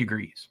is 3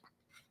 degrees.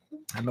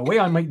 And the way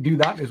I might do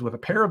that is with a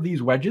pair of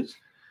these wedges.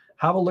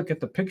 Have a look at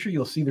the picture.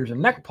 You'll see there's a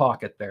neck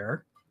pocket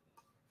there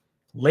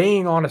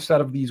laying on a set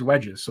of these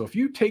wedges. So if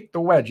you take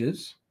the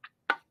wedges,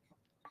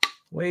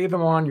 lay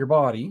them on your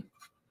body,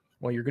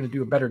 well, you're going to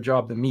do a better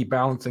job than me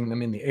balancing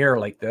them in the air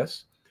like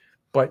this.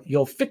 But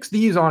you'll fix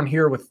these on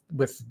here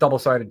with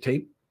double-sided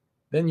tape.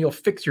 Then you'll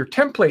fix your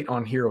template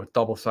on here with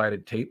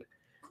double-sided tape.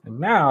 And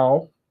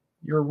now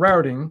you're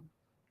routing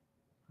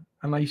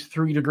a nice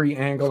 3-degree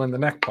angle in the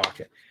neck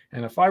pocket.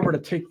 And if I were to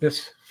take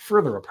this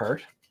further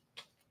apart,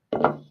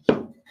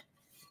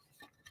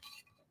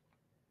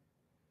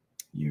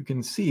 you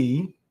can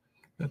see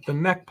that the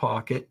neck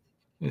pocket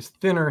is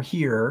thinner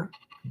here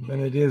than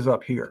it is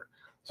up here.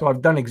 So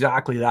I've done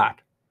exactly that.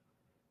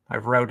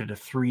 I've routed a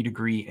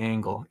 3-degree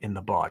angle in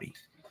the body.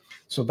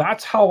 So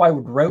that's how I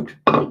would route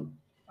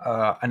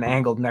an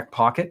angled neck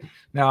pocket.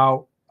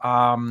 Now,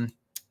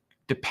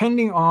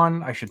 depending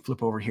on, I should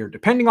flip over here,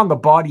 depending on the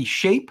body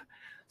shape,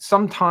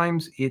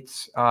 sometimes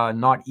it's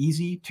not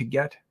easy to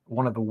get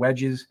one of the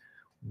wedges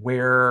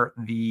where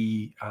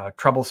the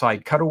treble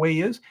side cutaway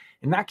is.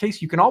 In that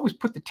case, you can always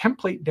put the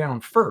template down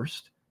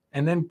first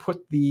and then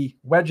put the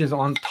wedges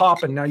on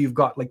top, and now you've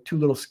got like 2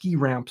 little ski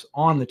ramps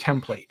on the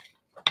template.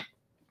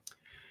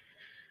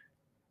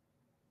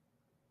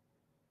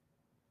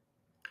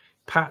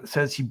 Pat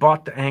says he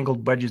bought the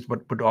angled wedges,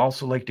 but would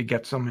also like to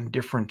get some in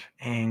different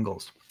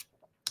angles.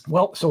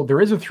 Well, so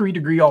there is a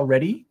 3-degree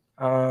already,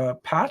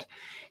 Pat.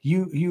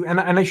 And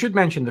I should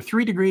mention the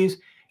 3 degrees.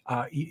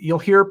 You'll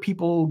hear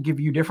people give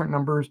you different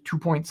numbers, 2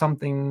 point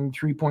something,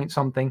 3 point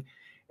something.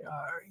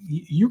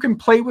 You can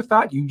play with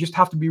that. You just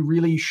have to be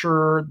really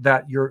sure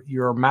that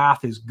your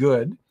math is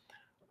good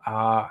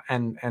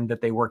and that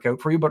they work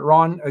out for you. But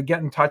Ron, get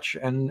in touch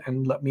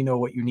and let me know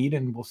what you need,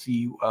 and we'll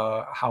see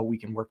how we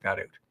can work that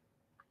out.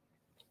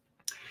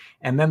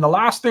 And then the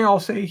last thing I'll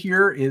say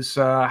here is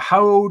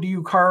how do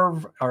you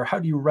carve, or how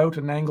do you route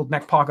an angled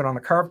neck pocket on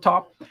a carved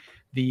top?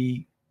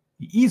 The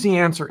easy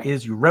answer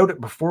is you route it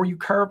before you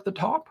carve the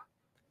top,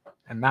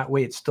 and that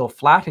way it's still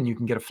flat and you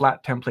can get a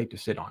flat template to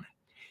sit on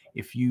it.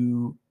 If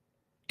you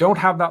don't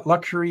have that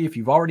luxury, if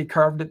you've already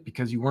carved it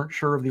because you weren't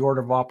sure of the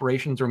order of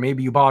operations, or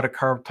maybe you bought a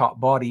carved top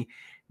body,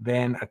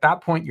 then at that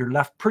point you're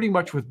left pretty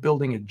much with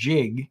building a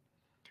jig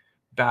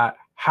that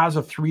has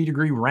a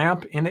 3-degree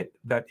ramp in it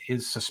that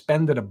is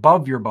suspended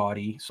above your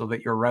body so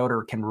that your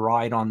router can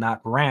ride on that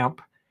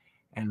ramp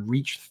and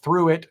reach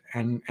through it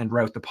and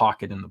route the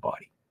pocket in the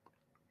body.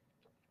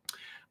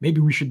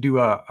 Maybe we should do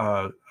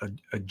a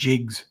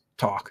jigs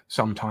talk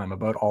sometime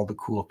about all the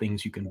cool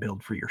things you can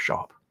build for your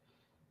shop.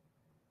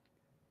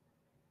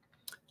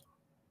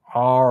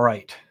 All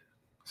right,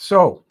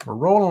 so we're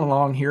rolling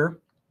along here.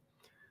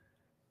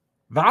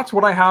 That's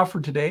what I have for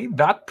today.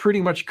 That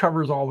pretty much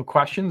covers all the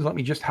questions. Let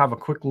me just have a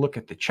quick look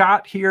at the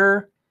chat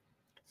here.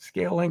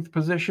 Scale length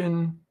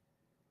position.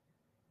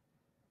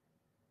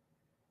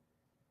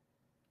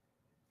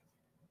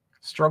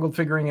 Struggled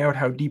figuring out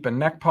how deep a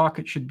neck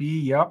pocket should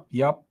be.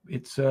 Yep.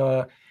 It's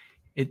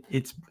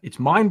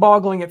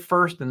mind-boggling at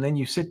first, and then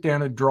you sit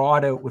down and draw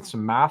it out with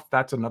some math.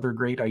 That's another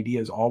great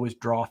idea, is always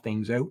draw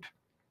things out.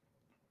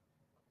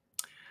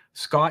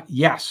 Scott,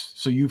 yes.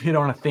 So you've hit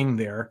on a thing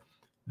there.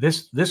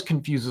 This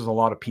confuses a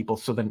lot of people.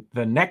 So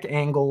the neck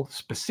angle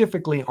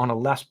specifically on a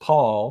Les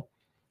Paul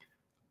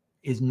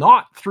is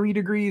not 3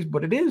 degrees,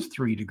 but it is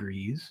 3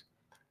 degrees.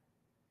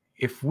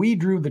 If we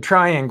drew the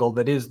triangle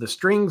that is the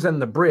strings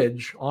and the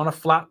bridge on a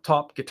flat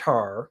top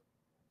guitar,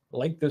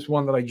 like this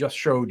one that I just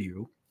showed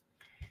you,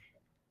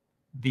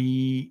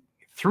 the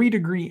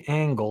 3-degree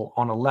angle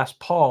on a Les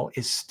Paul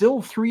is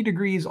still 3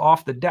 degrees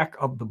off the deck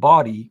of the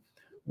body.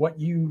 What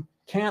you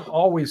can't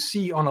always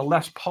see on a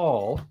Les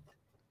Paul,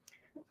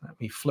 let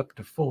me flip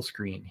to full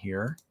screen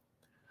here.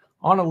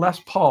 On a Les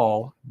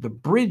Paul, the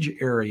bridge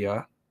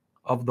area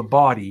of the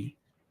body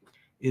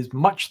is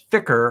much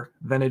thicker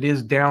than it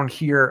is down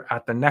here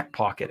at the neck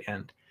pocket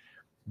end.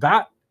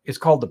 That is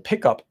called the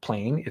pickup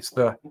plane. It's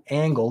the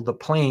angle, the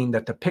plane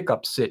that the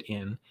pickups sit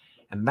in.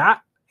 And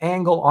that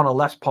angle on a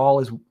Les Paul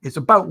is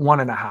about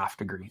 1.5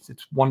 degrees.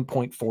 It's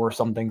 1.4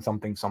 something,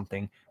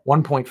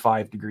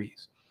 1.5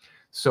 degrees.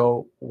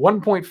 So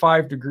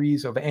 1.5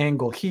 degrees of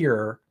angle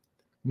here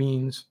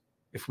means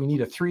if we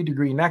need a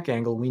 3-degree neck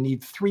angle, we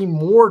need 3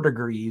 more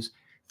degrees,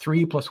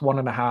 3 plus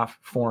 1.5,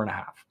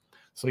 4.5.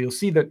 So you'll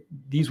see that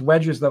these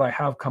wedges that I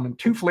have come in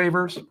 2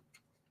 flavors,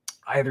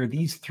 either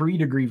these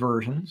 3-degree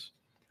versions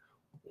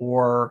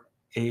or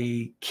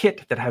a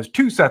kit that has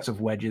 2 sets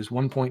of wedges,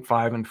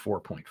 1.5 and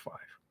 4.5.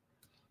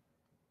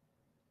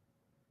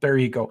 There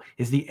you go.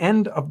 Is the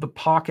end of the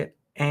pocket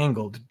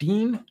angled?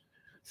 Dean?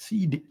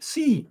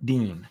 C.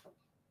 Dean.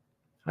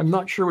 I'm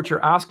not sure what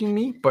you're asking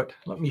me, but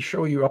let me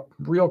show you up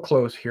real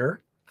close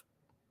here.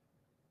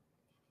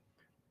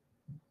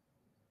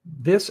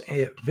 This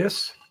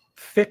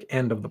thick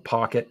end of the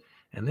pocket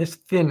and this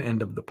thin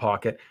end of the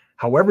pocket,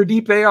 however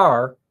deep they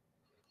are,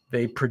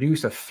 they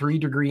produce a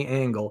 3-degree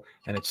angle,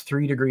 and it's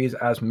 3 degrees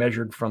as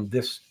measured from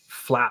this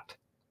flat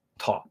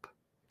top.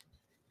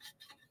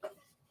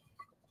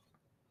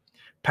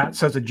 Pat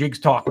says a jigs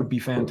talk would be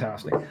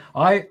fantastic.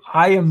 I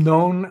am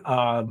known,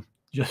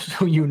 just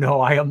so you know,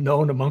 I am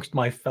known amongst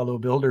my fellow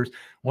builders.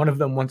 One of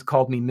them once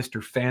called me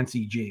Mr.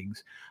 Fancy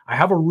Jigs. I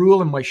have a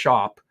rule in my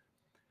shop.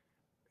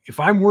 If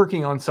I'm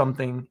working on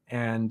something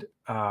and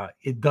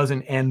it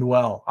doesn't end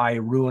well, I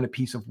ruin a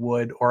piece of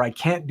wood, or I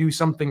can't do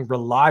something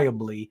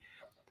reliably,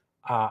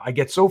 I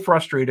get so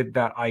frustrated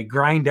that I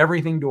grind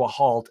everything to a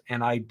halt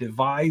and I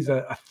devise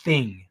a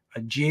thing,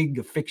 a jig,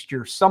 a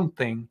fixture,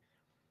 something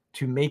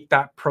to make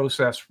that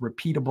process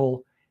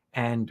repeatable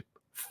and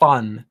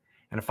fun.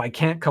 And if I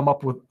can't come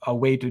up with a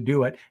way to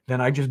do it, then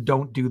I just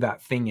don't do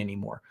that thing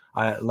anymore.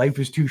 Life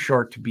is too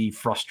short to be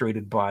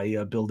frustrated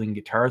by building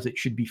guitars. It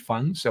should be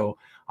fun. So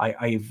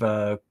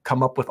I've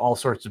come up with all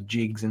sorts of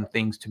jigs and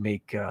things to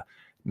make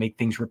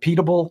things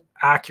repeatable,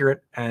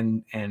 accurate,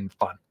 and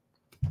fun.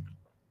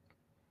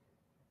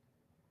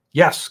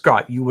 Yes,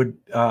 Scott, you would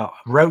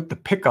route the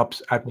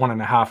pickups at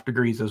 1.5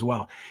 degrees as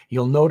well.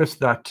 You'll notice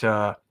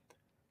that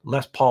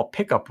Les Paul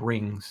pickup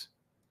rings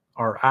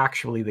are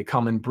actually, they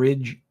come in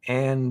bridge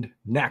and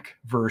neck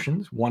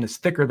versions. One is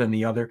thicker than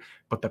the other,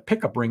 but the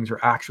pickup rings are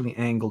actually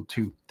angled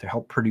too to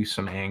help produce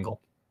some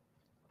angle.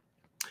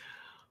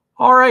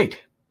 All right.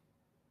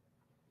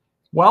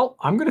 Well,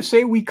 I'm going to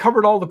say we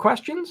covered all the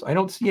questions. I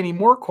don't see any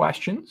more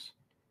questions.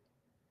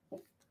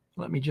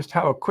 Let me just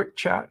have a quick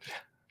chat.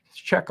 Let's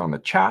check on the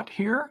chat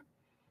here.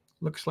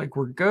 Looks like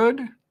we're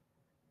good.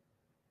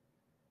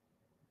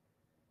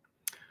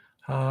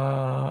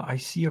 I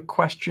see a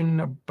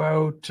question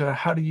about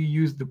how do you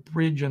use the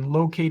bridge and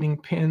locating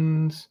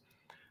pins?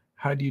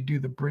 How do you do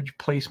the bridge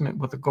placement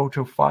with a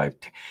Goto 5?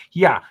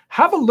 Yeah,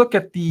 have a look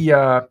at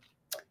the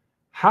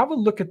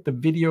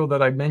video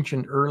that I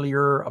mentioned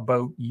earlier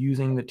about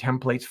using the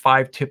templates.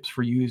 5 tips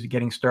for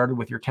getting started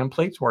with your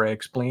templates, where I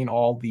explain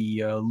all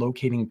the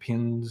locating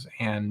pins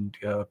and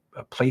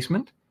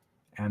placement.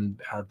 And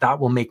that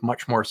will make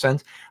much more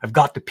sense. I've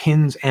got the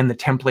pins and the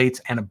templates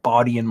and a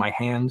body in my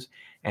hands.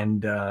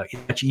 And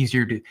it's much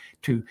easier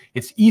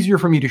it's easier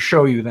for me to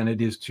show you than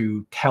it is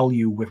to tell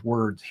you with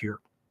words here.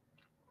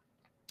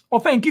 Well,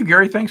 thank you,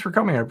 Gary. Thanks for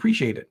coming. I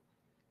appreciate it.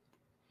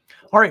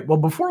 All right. Well,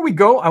 before we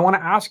go, I want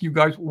to ask you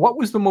guys, what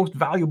was the most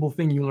valuable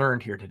thing you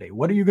learned here today?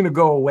 What are you going to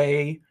go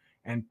away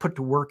and put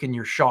to work in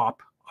your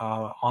shop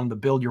on the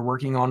build you're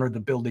working on, or the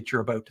build that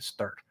you're about to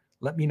start?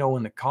 Let me know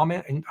in the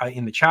comment,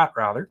 in the chat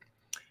rather.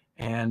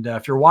 And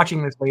if you're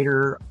watching this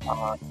later,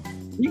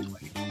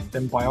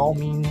 then by all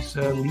means,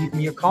 leave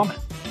me a comment.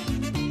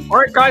 All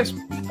right, guys,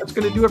 that's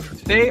going to do it for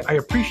today. I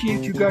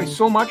appreciate you guys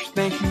so much.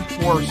 Thank you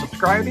for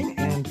subscribing,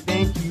 and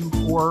thank you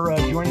for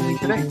joining me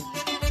today.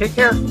 Take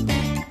care.